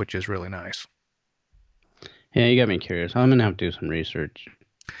Libby, which is really nice. Yeah, you got me curious. I'm gonna have to do some research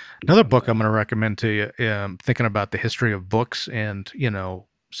Another on book I'm the. going to recommend to you, thinking about the history of books and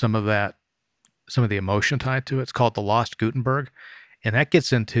some of that, some of the emotion tied to it. It's called The Lost Gutenberg, and that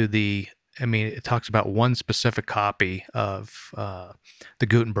gets into the. I mean, it talks about one specific copy of the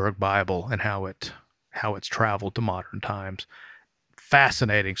Gutenberg Bible and how it's traveled to modern times.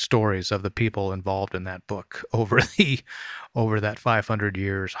 Fascinating stories of the people involved in that book over that 500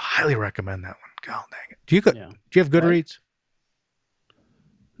 years. Highly recommend that one. God dang it. Do Yeah. you have What? Goodreads?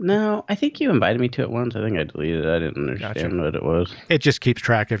 No, I think you invited me to it once. I think I deleted it. I didn't Gotcha. understand what it was. It just keeps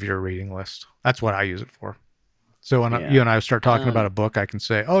track of your reading list. That's what I use it for. So when you Yeah. and I start talking about a Um, book, I can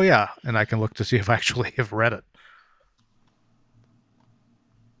say, "Oh yeah," and I can look to see if I actually have read it.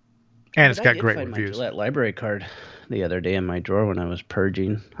 And but it's I got did great find my reviews. Gillette library card the other day in my drawer when I was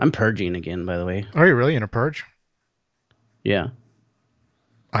purging. I'm purging again, by the way. Are you really in a purge? Yeah.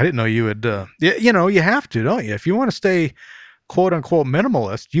 I didn't know you would. You have to, don't you? If you want to stay quote unquote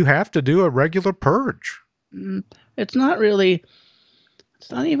minimalist, you have to do a regular purge. Mm, it's not really.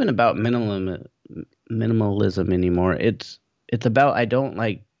 It's not even about minimalism anymore. It's about I don't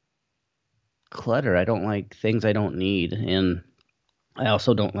like clutter. I don't like things I don't need, and I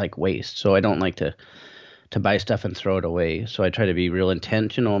also don't like waste. So I don't like to buy stuff and throw it away. So I try to be real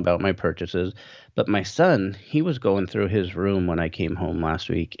intentional about my purchases. But my son, he was going through his room when I came home last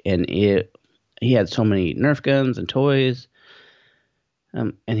week, and he had so many Nerf guns and toys.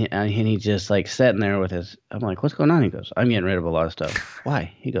 And he just like sitting there with his. I'm like, what's going on? He goes, I'm getting rid of a lot of stuff.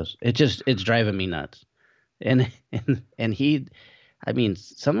 Why? He goes, it's driving me nuts. And and he, I mean,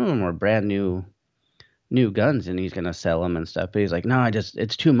 some of them were brand new guns, and he's gonna sell them and stuff. But he's like, no,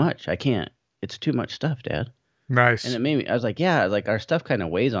 it's too much. I can't. It's too much stuff, Dad. And Nice. it made me. I was like, yeah, like our stuff kind of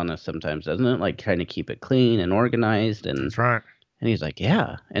weighs on us sometimes, doesn't it? Like trying to keep it clean and organized, That's right. and he's like,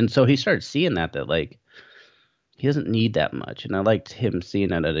 yeah. And so he started seeing that like he doesn't need that much, and I liked him seeing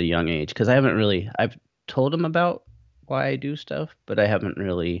that at a young age because I've told him about why I do stuff, but I haven't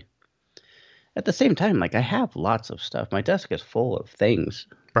really. At the same time, like I have lots of stuff. My desk is full of things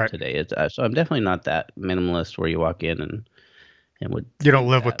Right. today. It's so I'm definitely not that minimalist where you walk in and would You don't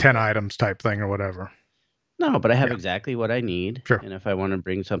think live with that, 10 but items type thing or whatever. no, but I have Yeah. exactly what I need, Sure. and if I want to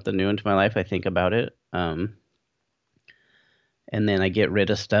bring something new into my life, I think about it. and then I get rid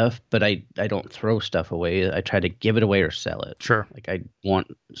of stuff, but I don't throw stuff away. I try to give it away or sell it. Sure. Like I want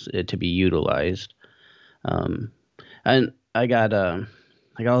it to be utilized. Um, and I got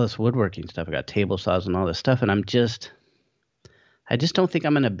all this woodworking stuff. I got table saws and all this stuff, and I just don't think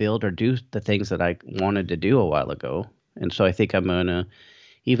I'm gonna build or do the things that I wanted to do a while ago. And so I think I'm gonna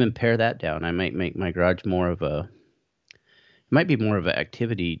even pare that down. I might make my garage it might be more of an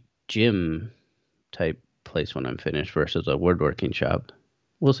activity gym type place when I'm finished versus a woodworking shop.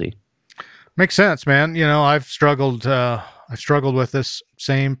 We'll see. Makes sense, man. I've struggled. I struggled with this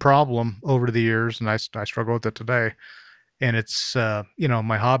same problem over the years, and I struggle with it today. And it's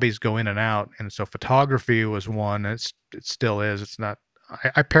my hobbies go in and out, and so photography was one. It still is. It's not.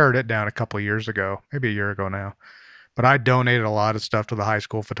 I pared it down a couple of years ago, maybe a year ago now. But I donated a lot of stuff to the high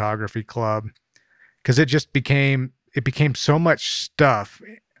school photography club because it became so much stuff,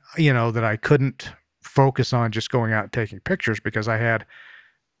 that I couldn't focus on just going out and taking pictures because I had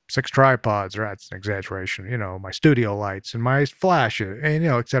 6 tripods, or that's an exaggeration, my studio lights and my flash, and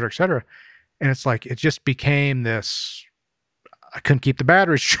et cetera, et cetera. And it's like it just became this. I couldn't keep the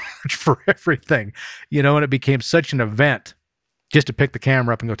batteries charged for everything, and it became such an event just to pick the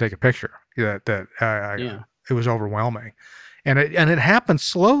camera up and go take a picture Yeah. it was overwhelming, and it happened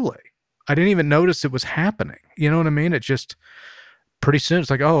slowly. I didn't even notice it was happening. You know what I mean? It just pretty soon it's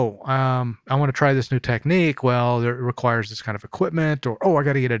like, oh, I want to try this new technique. Well, it requires this kind of equipment, or oh, I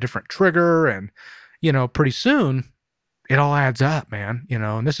got to get a different trigger, and pretty soon it all adds up, man.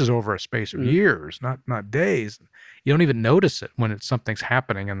 And this is over a space of Mhm. years, not days. You don't even notice it when something's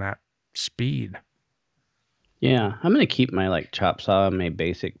happening in that speed. Yeah. I'm gonna keep my like chop saw and my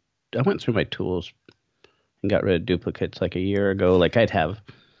basic. I went through my tools and got rid of duplicates like a year ago. Like I'd have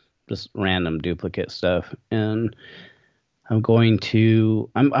just random duplicate stuff, and I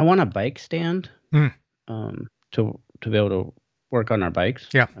want a bike stand Mm, to be able to work on our bikes.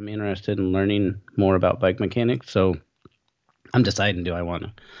 yeah, I'm interested in learning more about bike mechanics, so I'm deciding, do I want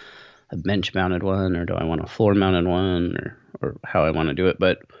a bench mounted one, or do I want a floor mounted one, or how I want to do it.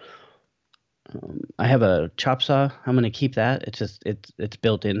 But I have a chop saw. I'm going to keep that. It's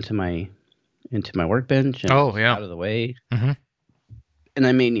built into my workbench, and oh it's yeah. out of the way. Hmm. And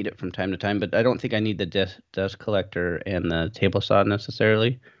I may need it from time to time, but I don't think I need the dust collector and the table saw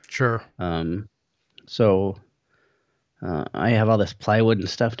necessarily. Sure. Um, so I have all this plywood and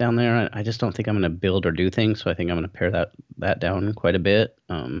stuff down there. I just don't think I'm going to build or do things, so I think I'm going to pare that down quite a bit.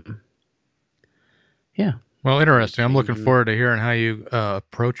 Yeah, Well, interesting. I'm looking changing. forward to hearing how you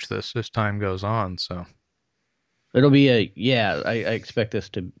approach this as time goes on. So, It'll be I expect this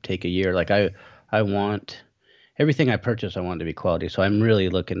to take a year. Like I want everything I purchase. I want it to be quality. So I'm really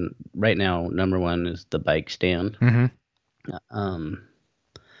looking right now. Number one is the bike stand. hmm. Um,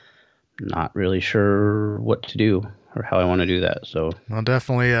 Not really sure what to do or how I want to do that. So Well,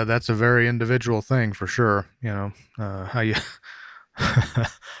 definitely, that's a very individual thing for sure. How you.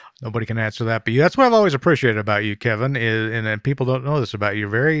 Nobody can answer that, but you. That's what I've always appreciated about you, Kevin. And people don't know this about you.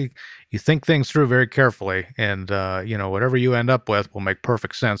 You think things through very carefully, and whatever you end up with will make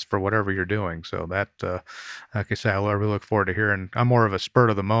perfect sense for whatever you're doing. So that, like I say, I really look forward to hearing. I'm more of a spurt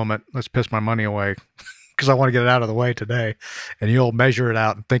of the moment. Let's piss my money away because I want to get it out of the way today, and you'll measure it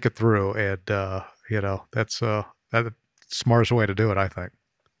out and think it through, and that's the smartest way to do it, I think.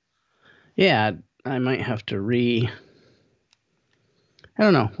 yeah, I might have to I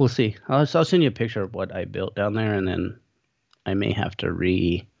don't know. We'll see. I'll send you a picture of what I built down there, and then I may have to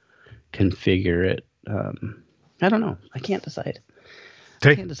reconfigure it. I don't know. I can't decide. I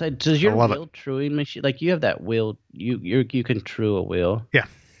Okay, can't decide. Does I your love it. wheel truing machine, like you have that wheel? You can true a wheel, Yeah.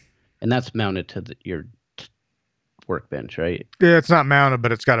 and that's mounted to your workbench, right? Yeah, it's not mounted,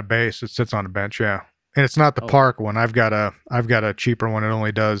 but it's got a base. It sits on a bench. Yeah, and it's not the Oh, park one. I've got a cheaper one. It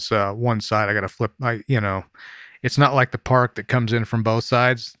only does one side. I got to flip. It's not like the park that comes in from both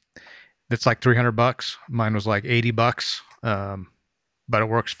sides. It's like $300. Mine was like $80. But it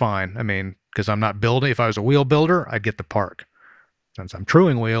works fine. I mean, because I'm not building. If I was a wheel builder, I'd get the park. Since I'm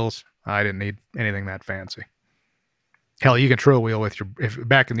truing wheels, I didn't need anything that fancy. Hell, you can true a wheel with if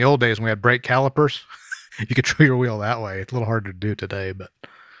back in the old days when we had brake calipers, you could true your wheel that way. It's a little harder to do today, but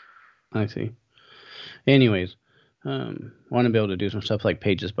I see. Anyways, want to be able to do some stuff like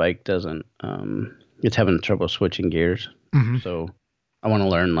Paige's bike doesn't. It's having trouble switching gears, mhm. so I want to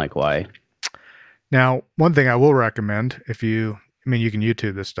learn like why. Now, one thing I will recommend I mean, you can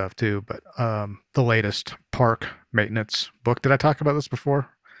YouTube this stuff too, but the latest park maintenance book. Did I talk about this before?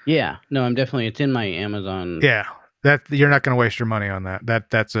 Yeah, no, I'm definitely. It's in my Amazon. Yeah, that you're not going to waste your money on that.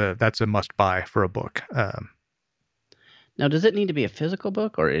 That's a must buy for a book. Now, does it need to be a physical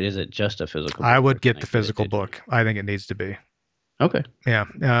book, or is it just a physical I book, or would can get I the get it physical digitally? book. I think it needs to be. Okay. Yeah.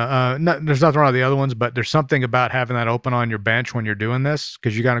 There's nothing wrong with the other ones, but there's something about having that open on your bench when you're doing this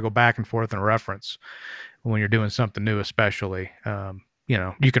because you got to go back and forth and reference when you're doing something new, especially.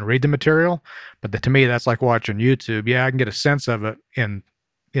 You can read the material, but to me, that's like watching YouTube. Yeah, I can get a sense of it, and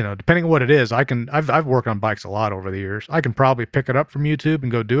depending on what it is, I can. I've worked on bikes a lot over the years. I can probably pick it up from YouTube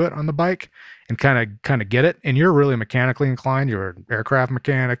and go do it on the bike, and kind of get it. And you're really mechanically inclined. You're an aircraft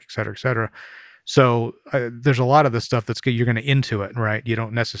mechanic, et cetera, et cetera. So there's a lot of the stuff that's you're going to into it, right? You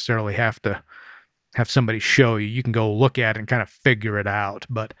don't necessarily have to have somebody show you. You can go look at it and kind of figure it out.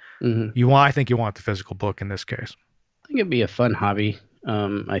 But Hmm. I think you want the physical book in this case. I think it'd be a fun hobby.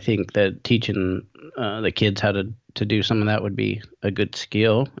 I think that teaching the kids how to do some of that would be a good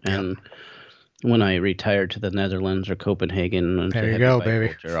skill. Yep. And when I retire to the Netherlands or Copenhagen and There to you heavy go, bike baby.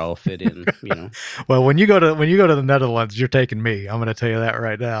 culture, I'll fit in. Well, when you go to the Netherlands, you're taking me. I'm going to tell you that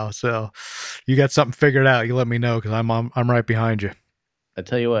right now. So, you got something figured out, you let me know because I'm right behind you. I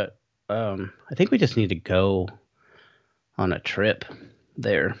tell you what, I think we just need to go on a trip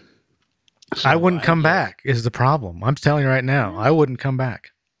there. I So wouldn't I come get, back is the problem. I'm telling you right now, yeah, I wouldn't come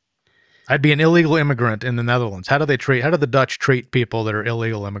back. I'd be an illegal immigrant in the Netherlands. How do the Dutch treat people that are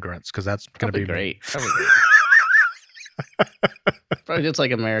illegal immigrants? Because that's going to probably be me. great. Probably great. Probably just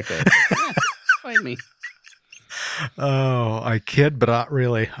like America. Yeah, find me. Oh, I kid, but I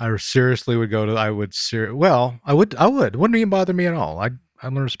really, I seriously would go to. I would well, I would. I would. Wouldn't even bother me at all. I'd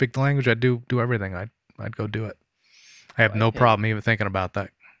learn to speak the language. I'd do everything. I'd go do it. I have I no pay problem even thinking about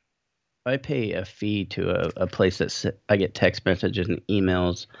that. I pay a fee to a place I get text messages and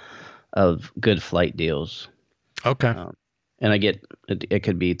emails of good flight deals. Okay. Um, and it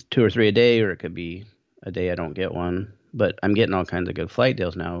could be 2 or 3 a day, or it could be a day I don't get one. But I'm getting all kinds of good flight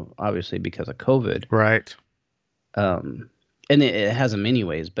deals now, obviously because of COVID. Right. Um, and it has them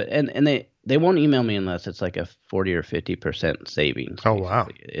anyways. But and they won't email me unless it's like a 40 or 50% savings. Oh wow.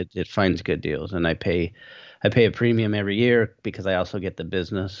 Basically, it finds good deals, and I pay a premium every year because I also get the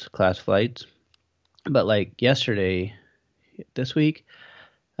business class flights. But like yesterday, this week,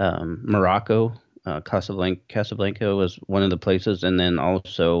 Morocco, Casablanca was one of the places, and then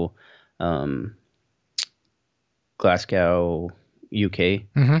also um, Glasgow, UK.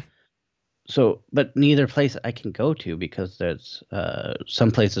 Mm-hmm. So, but neither place I can go to because there's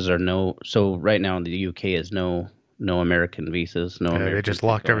some places are no. So right now in the UK is no American visas, no Yeah, they Americans just can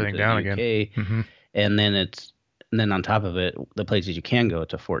locked go everything into the down again. UK, Mm-hmm. and then on top of it, the places you can go,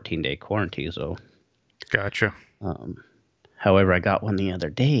 it's a 14-day quarantine. So, Gotcha. um, however, I got one the other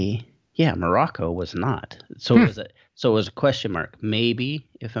day. Yeah, Morocco was not. Hmm. So it was a question mark. Maybe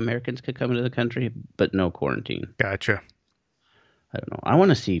if Americans could come into the country, but no quarantine. Gotcha. I don't know. I want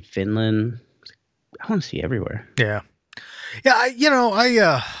to see Finland. I want to see everywhere. Yeah. Yeah.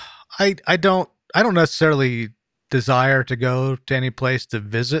 I don't necessarily desire to go to any place to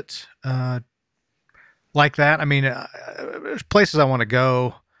visit like that. I mean, there's places I want to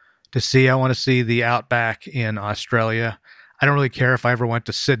go to see. I want to see the outback in Australia. I don't really care if I ever went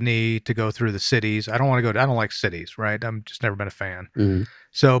to Sydney to go through the cities. I don't want to go. I don't like cities, right? I'm just never been a fan. Mhm.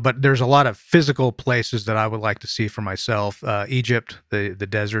 So, but there's a lot of physical places that I would like to see for myself. Egypt, the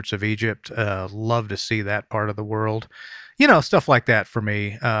deserts of Egypt. Love to see that part of the world. Stuff like that for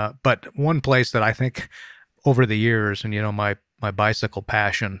me. But one place that I think over the years, and my bicycle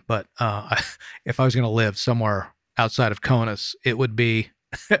passion, but if I was going to live somewhere outside of Conus, it would be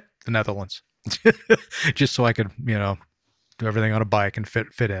the Netherlands, just so I could do everything on a bike and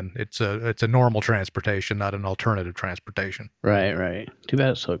fit in. It's a normal transportation, not an alternative transportation. Right, right. Too bad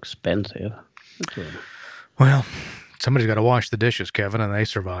it's so expensive. That's what- Well, somebody's got to wash the dishes, Kevin, and they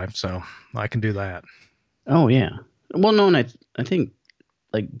survive, so I can do that. Oh yeah. Well, no, and I think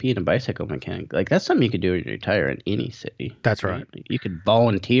like being a bicycle mechanic, like that's something you could do when you retire in any city. That's right. Right? You could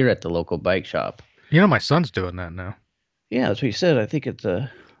volunteer at the local bike shop. My son's doing that now. Yeah, that's what you said. I think it's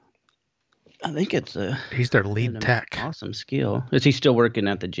He's their lead an tech. awesome skill. Is he still working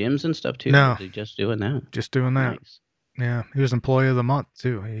at the gyms and stuff too? Or No, is he just doing that? just doing that. Nice. Yeah, he was employee of the month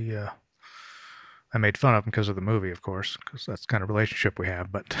too. I made fun of him because of the movie, of course, because that's the kind of relationship we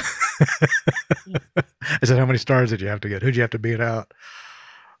have. But I said, "How many stars did you have to get? Who'd you have to beat out?"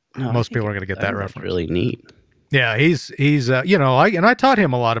 No, Most people are going to get I that think that's reference. really neat. Yeah, he's I taught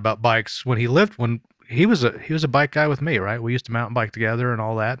him a lot about bikes when he was a bike guy with me, right? We used to mountain bike together and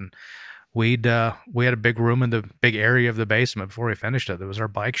all that, and we had a big room in the big area of the basement before we finished it. It was our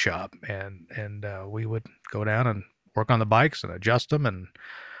bike shop, and we would go down and work on the bikes and adjust them and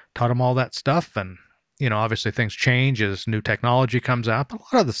taught him all that stuff. And obviously things change as new technology comes out, but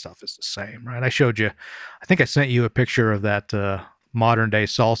a lot of the stuff is the same, right? I showed you, I think I sent you a picture of that modern day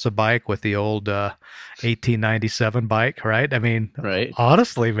salsa bike with the old 1897 bike, right? I mean, Right.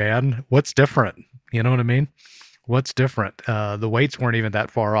 honestly, man, what's different? You know what I mean? What's different? The weights weren't even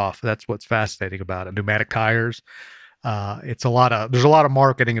that far off. That's what's fascinating about it. Pneumatic tires. It's a lot of there's a lot of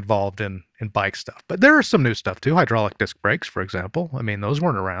marketing involved in bike stuff, but there is some new stuff too. Hydraulic disc brakes, for example. I mean, those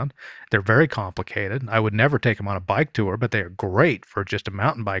weren't around. They're very complicated. I would never take them on a bike tour, but they are great for just a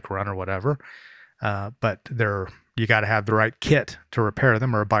mountain bike run or whatever. But they're you got to have the right kit to repair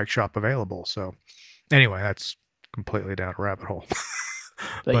them or a bike shop available. So anyway, that's completely down a rabbit hole.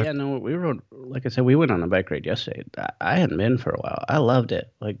 But But yeah, no, we rode, like I said, we went on a bike ride yesterday. I hadn't been for a while. I loved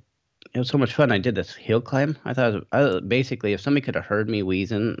it. Like, it was so much fun. I did this hill climb. I thought, basically, if somebody could have heard me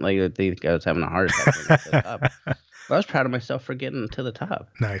wheezing, like, they think I was having a heart attack when I got to the top. But I was proud of myself for getting to the top.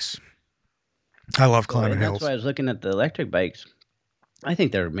 nice. I love So, climbing and that's hills. why I was looking at the electric bikes. I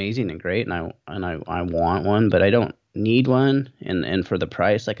think they're amazing and great, and I want one, but I don't need one. And for the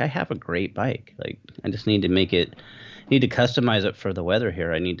price, like, I have a great bike. Like, I just need to need to customize it for the weather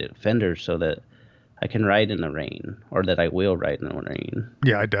here. I need fenders so that I can ride in the rain, or that I will ride in the rain.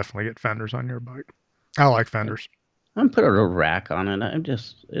 Yeah, I definitely get fenders on your bike. I like fenders. I'm put a little rack on it.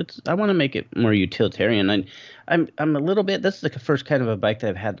 I want to make it more utilitarian. I'm a little bit. This is the first kind of a bike that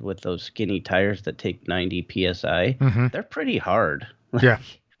I've had with those skinny tires that take 90 psi. Hmm. They're pretty hard. Yeah,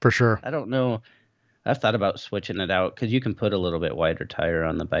 for sure. I don't know. I've thought about switching it out because you can put a little bit wider tire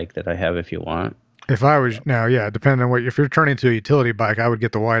on the bike that I have if you want. If I was now, yeah, depending on what if you're turning to a utility bike, I would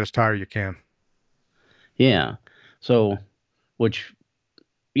get the widest tire you can. Yeah. So, which,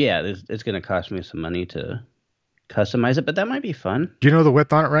 yeah, it's going to cost me some money to customize it, but that might be fun. Do you know the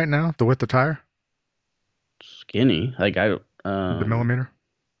width on it right now? The width of tire, Skinny. Like, the millimeter.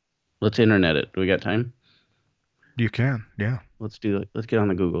 let's internet it. Do we got time? You can, yeah. Let's do it. Let's get on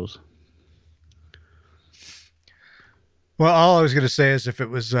the Googles. Well, all I was going to say is if it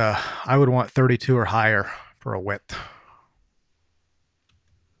was, I would want 32 or higher for a width.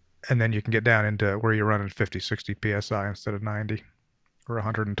 And then you can get down into where you're running 50, 60 PSI instead of 90 or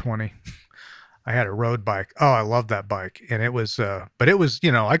 120. I had a road bike. Oh, I love that bike. And it was, but it was,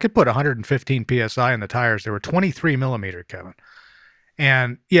 I could put 115 PSI in the tires. They were 23 millimeter, Kevin.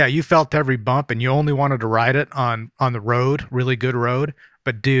 And yeah, you felt every bump and you only wanted to ride it on the road, really good road.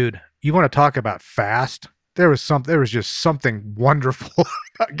 But dude, you want to talk about fast? There was just something wonderful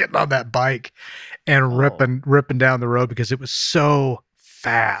about getting on that bike and ripping down the road because it was so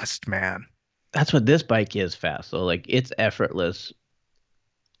fast, man. That's what this bike is, fast. So, like, it's effortless.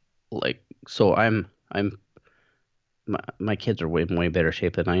 Like, so my kids are in way better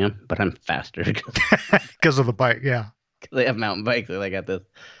shape than I am, but I'm faster Because of the bike, yeah. they have mountain bikes. So they got this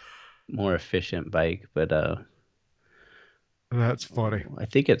more efficient bike, but That's funny. I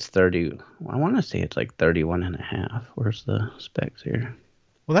think it's 30. I want to say it's like 31 and a half. Where's the specs here?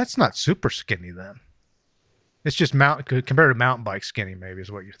 Well, that's not super skinny then. It's just compared to mountain bike skinny, maybe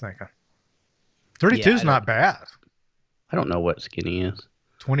is what you're thinking. 32 is not bad. I don't know what skinny is.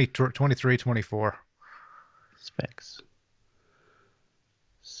 20, 23, 24. Specs.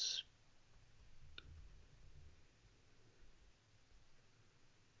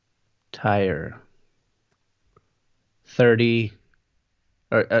 Tire. 30.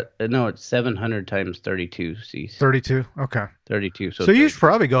 Or no, it's 700 times 32 cc. 32? Okay. 32. So you should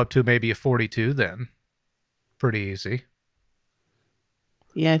probably go up to maybe a 42 then. Pretty easy.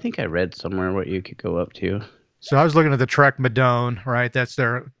 Yeah, I think I read somewhere what you could go up to. So I was looking at the Trek Madone, right? That's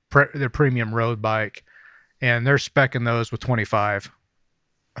their premium road bike. And they're speccing those with 25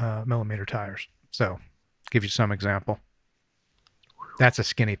 millimeter tires. So give you some example. That's a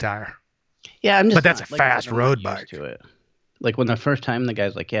skinny tire. Yeah, I'm just. But that's not, a fast road bike. To it. Like when the first time the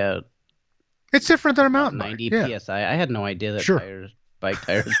guy's like, yeah, it's different than a mountain 90 bike. Yeah. psi. I had no idea that Sure. bike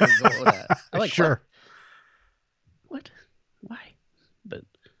tires would go that. I'm like, sure. What? Why? But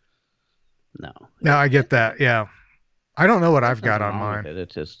no. No, I get that. Yeah. I don't know what I've got on mine.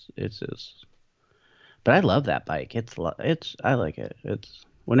 It's just. But I love that bike. I like it. It's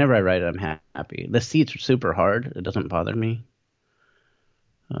whenever I ride it, I'm happy. The seats are super hard. It doesn't bother me.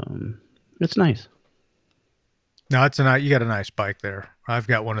 It's nice. No, you got a nice bike there. I've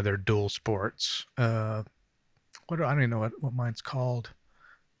got one of their dual sports. I don't even know what mine's called.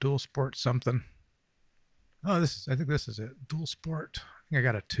 Dual sport something. Oh, I think this is it. Dual sport. I think I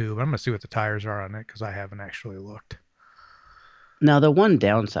got a 2, but I'm gonna see what the tires are on it because I haven't actually looked. Now the one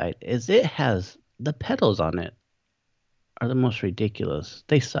downside is it has the pedals on it are the most ridiculous.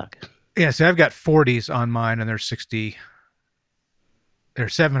 They suck. Yeah, see, I've got 40s on mine, and they're 60. They're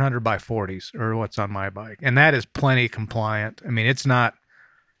 700 by 40s, or what's on my bike, and that is plenty compliant. I mean, it's not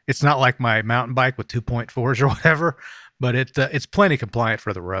like my mountain bike with 2.4s or whatever, but it's plenty compliant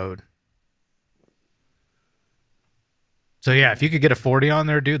for the road. So yeah, if you could get a 40 on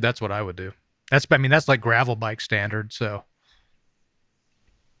there, dude, that's what I would do. That's like gravel bike standard. So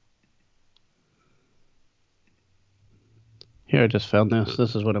Here, I just found this.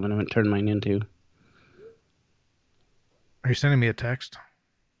 This is what I'm going to turn mine into. are you sending me a text?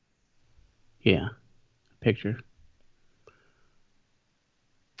 Yeah, picture.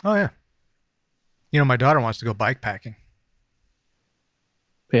 Oh yeah. My daughter wants to go bike packing.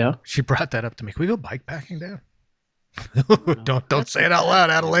 Yeah. She brought that up to me. Can we go bike packing, Dad? don't That's say it out loud,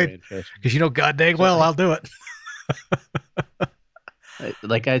 Adelaide, because god dang well I'll do it.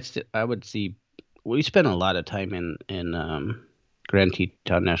 I would see. We spent a lot of time in Grand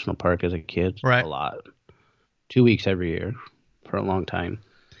Teton National Park as a kid. Right. A lot. 2 weeks every year for a long time.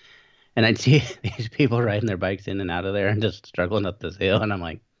 And I'd see these people riding their bikes in and out of there and just struggling up this hill, and I'm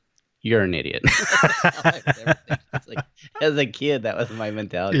like, "You're an idiot." Like, as a kid, that was my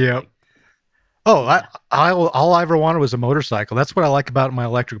mentality. Yeah. Like, oh, all I ever wanted was a motorcycle. That's what I like about my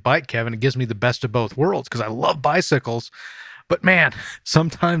electric bike, Kevin. It gives me the best of both worlds because I love bicycles. But man,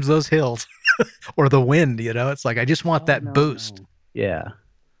 sometimes those hills or the wind, it's like I just want that boost. No. Yeah.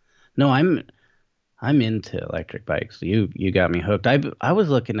 No, I'm into electric bikes. You got me hooked. I was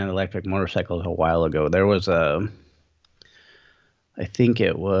looking at electric motorcycles a while ago. There was I think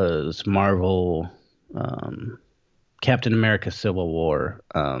it was Marvel, Captain America Civil War,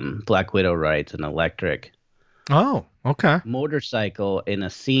 Black Widow rides an electric Oh, okay. motorcycle in a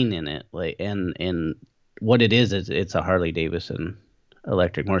scene in it. And what it is it's a Harley Davidson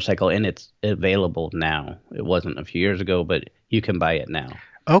electric motorcycle, and it's available now. It wasn't a few years ago, but you can buy it now.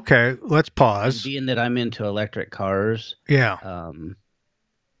 Okay, let's And pause. being that I'm into electric cars, Yeah.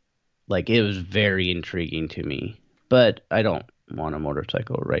 like it was very intriguing to me. But I don't want a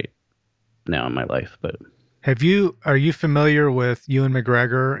motorcycle right now in my life. But Are you familiar with Ewan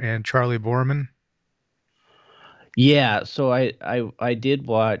McGregor and Charlie Borman? yeah, so I did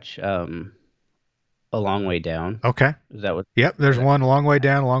watch A Long Way Down. Okay. Is that what? Yep, there's one a long way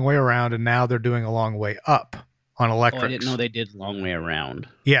down, a long way around, and now they're doing a long way up on Oh, electrics. I didn't know they did Long Way Around.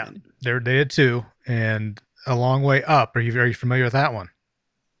 Yeah, they did too, and a long way up. Are you familiar with that one?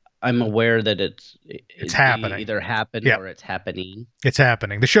 I'm aware that it's happening. Either happened or it's happening. It's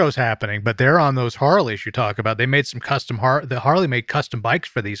happening. The show's happening, but they're on those Harleys you talk about. They made some the Harley made custom bikes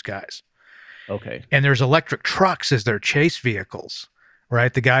for these guys. Okay. And there's electric trucks as their chase vehicles,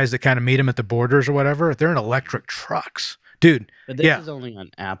 right? The guys that kind of meet them at the borders or whatever, they're in electric trucks. Dude, But this is only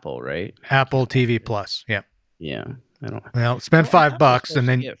on Apple, right? Apple TV Plus. Yeah. Yeah. I don't. Well, spend $5 and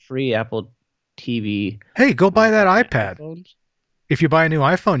then get free Apple TV. Hey, go buy that iPad. iPhones. If you buy a new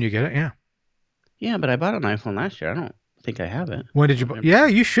iPhone, you get it. Yeah. Yeah, but I bought an iPhone last year. I don't think I have it. When did you buy? Yeah,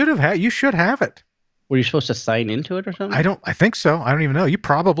 you should have you should have it. Were you supposed to sign into it or something? I think so. I don't even know. You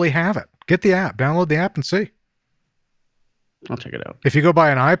probably have it. Get the app, download the app and see. I'll check it out. If you go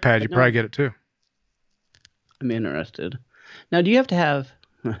buy an iPad, you probably get it too. I'm interested. Now, do you have to have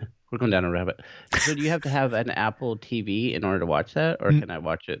we're going down a rabbit. So do you have to have an Apple TV in order to watch that, or can I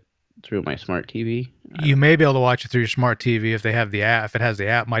watch it through my smart TV? You may be able to watch it through your smart TV if they have the app. If it has the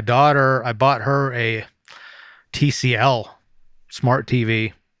app, my daughter, I bought her a TCL smart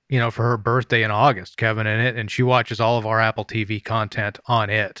TV, for her birthday in August, Kevin, in it, and she watches all of our Apple TV content on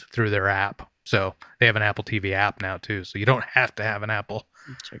it through their app. So they have an Apple TV app now too. So you don't have to have an Apple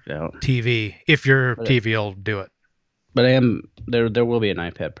check it out TV if your TV will do it. But there will be an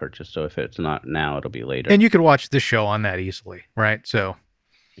iPad purchase, so if it's not now, it'll be later. And you could watch this show on that easily, right? So,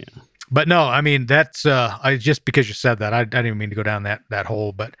 yeah. But no, I mean that's I just because you said that I didn't even mean to go down that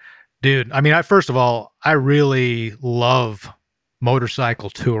hole. But dude, I mean, first of all, I really love motorcycle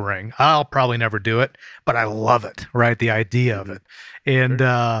touring. I'll probably never do it, but I love it, right? The idea of it. And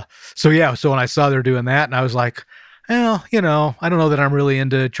so when I saw they're doing that, and I was like, well, I don't know that I'm really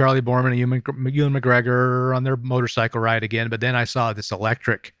into Charlie Borman and Ewan McGregor on their motorcycle ride again. But then I saw this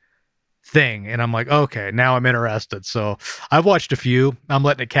electric thing, and I'm like, okay, now I'm interested. So I've watched a few. I'm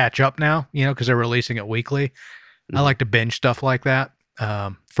letting it catch up now, because they're releasing it weekly. Mm-hmm. I like to binge stuff like that.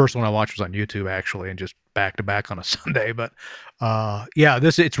 First one I watched was on YouTube actually, and just back to back on a Sunday. But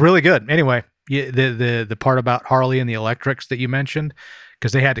it's really good. Anyway, the part about Harley and the electrics that you mentioned,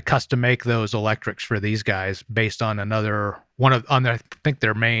 because they had to custom make those electrics for these guys based on I think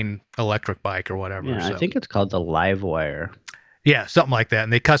their main electric bike or whatever. Yeah, so. I think it's called the Livewire. Yeah, something like that.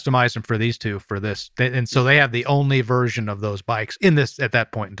 And they customized them for these two for this. And so they have the only version of those bikes at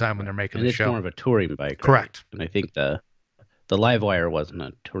that point in time when they're making the show. It's more of a touring bike. Right? Correct. And I think the Livewire wasn't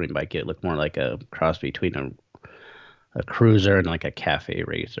a touring bike. It looked more like a cross between a cruiser and like a cafe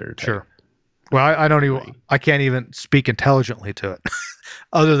racer type. Sure. Well, I don't even, I can't even speak intelligently to it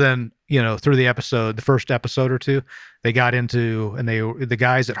other than, through the first episode or two, they got into, and the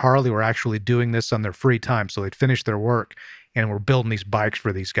guys at Harley were actually doing this on their free time. So they'd finish their work and were building these bikes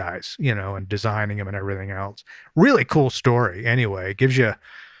for these guys, and designing them and everything else. Really cool story. Anyway, it gives you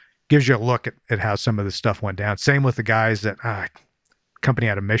a look at how some of this stuff went down. Same with the guys at company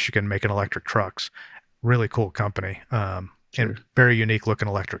out of Michigan making electric trucks. Really cool company. Sure. And very unique looking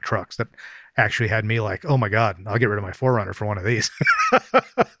electric trucks that actually had me like, oh my God, I'll get rid of my 4Runner for one of these.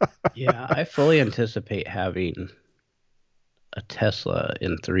 Yeah, I fully anticipate having a Tesla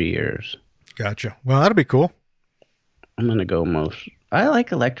in 3 years. Gotcha. Well, that'll be cool. I'm going to go I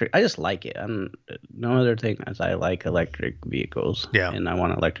like electric. I just like it. No other thing as I like electric vehicles. Yeah. And I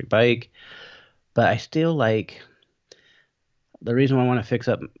want an electric bike. But I still like, the reason why I want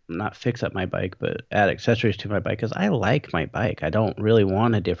to not fix up my bike, but add accessories to my bike is I like my bike. I don't really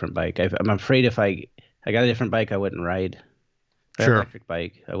want a different bike. I'm afraid if I got a different bike, I wouldn't ride. If I had an electric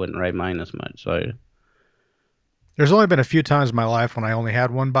bike, I wouldn't ride mine as much. So there's only been a few times in my life when I only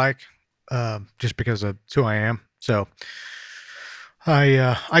had one bike, just because of who I am. So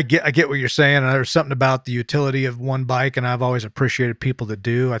I get what you're saying. And there's something about the utility of one bike, and I've always appreciated people that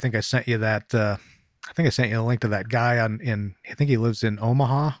do. I think I sent you that. I think I sent you a link to that guy I think he lives in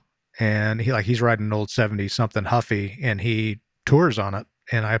Omaha, and he's riding an old 70 something Huffy, and he tours on it,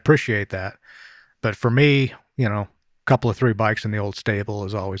 and I appreciate that. But for me, a couple of 3 bikes in the old stable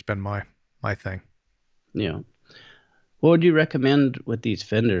has always been my thing. Yeah. What would you recommend with these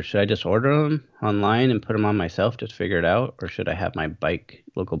fenders? Should I just order them online and put them on myself, just figure it out, or should I have my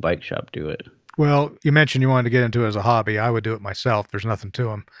local bike shop do it? Well, you mentioned you wanted to get into it as a hobby. I would do it myself. There's nothing to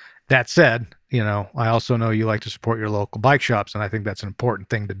them. That said, I also know you like to support your local bike shops, and I think that's an important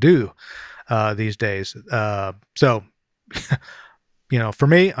thing to do these days. So, for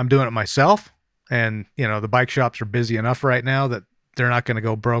me, I'm doing it myself, and the bike shops are busy enough right now that they're not going to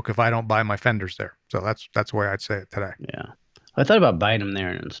go broke if I don't buy my fenders there. So that's the way I'd say it today. Yeah, I thought about buying them there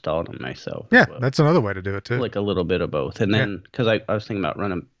and installing them myself. Yeah, that's another way to do it too. Like a little bit of both, and then because I was thinking about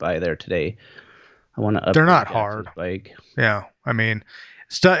running by there today, I want to upgrade. They're not hard. Bike. Yeah, I mean.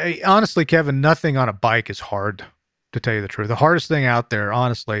 Honestly, Kevin, nothing on a bike is hard, to tell you the truth. The hardest thing out there,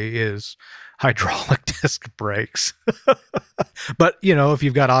 honestly, is hydraulic disc brakes. But, if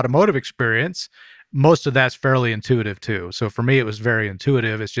you've got automotive experience, most of that's fairly intuitive too. So for me, it was very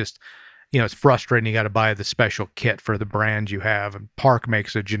intuitive. It's just, it's frustrating. You got to buy the special kit for the brand you have. And Park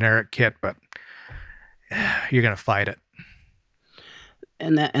makes a generic kit, but you're going to fight it.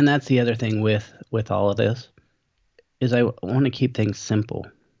 And that's the other thing with all of this. Is I want to keep things simple.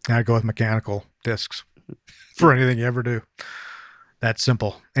 I'd go with mechanical discs for anything you ever do. That's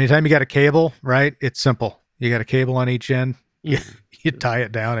simple. Anytime you got a cable, right? It's simple. You got a cable on each end. Yeah. You tie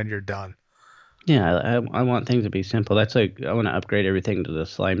it down and you're done. Yeah, I want things to be simple. That's I want to upgrade everything to the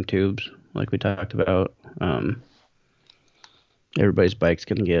slime tubes, like we talked about. Everybody's bike's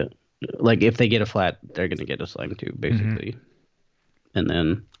gonna get, like, if they get a flat, they're gonna get a slime tube, basically. Mm-hmm. And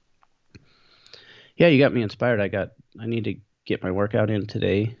then, yeah, you got me inspired. I need to get my workout in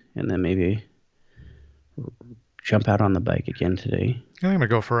today, and then maybe jump out on the bike again today. I think I'm gonna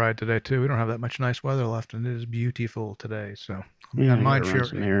go for a ride today too. We don't have that much nice weather left, and it is beautiful today. So I'll be on mine shortly.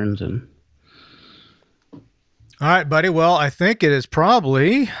 Some errands and. All right, buddy. Well, I think it is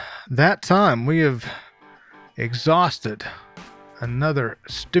probably that time. We have exhausted another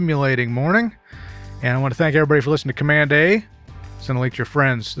stimulating morning, and I want to thank everybody for listening to Command A. Send a link to your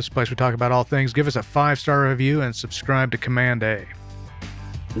friends. This place we talk about all things. Give us a 5-star review and subscribe to Command A.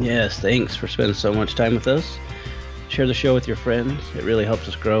 Yes, thanks for spending so much time with us. Share the show with your friends. It really helps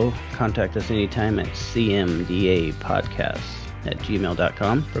us grow. Contact us anytime at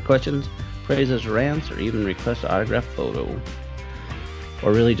cmdapodcasts@gmail.com for questions, praises, rants, or even request an autographed photo.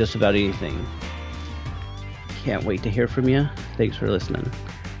 Or really just about anything. Can't wait to hear from you. Thanks for listening.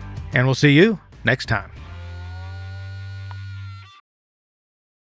 And we'll see you next time.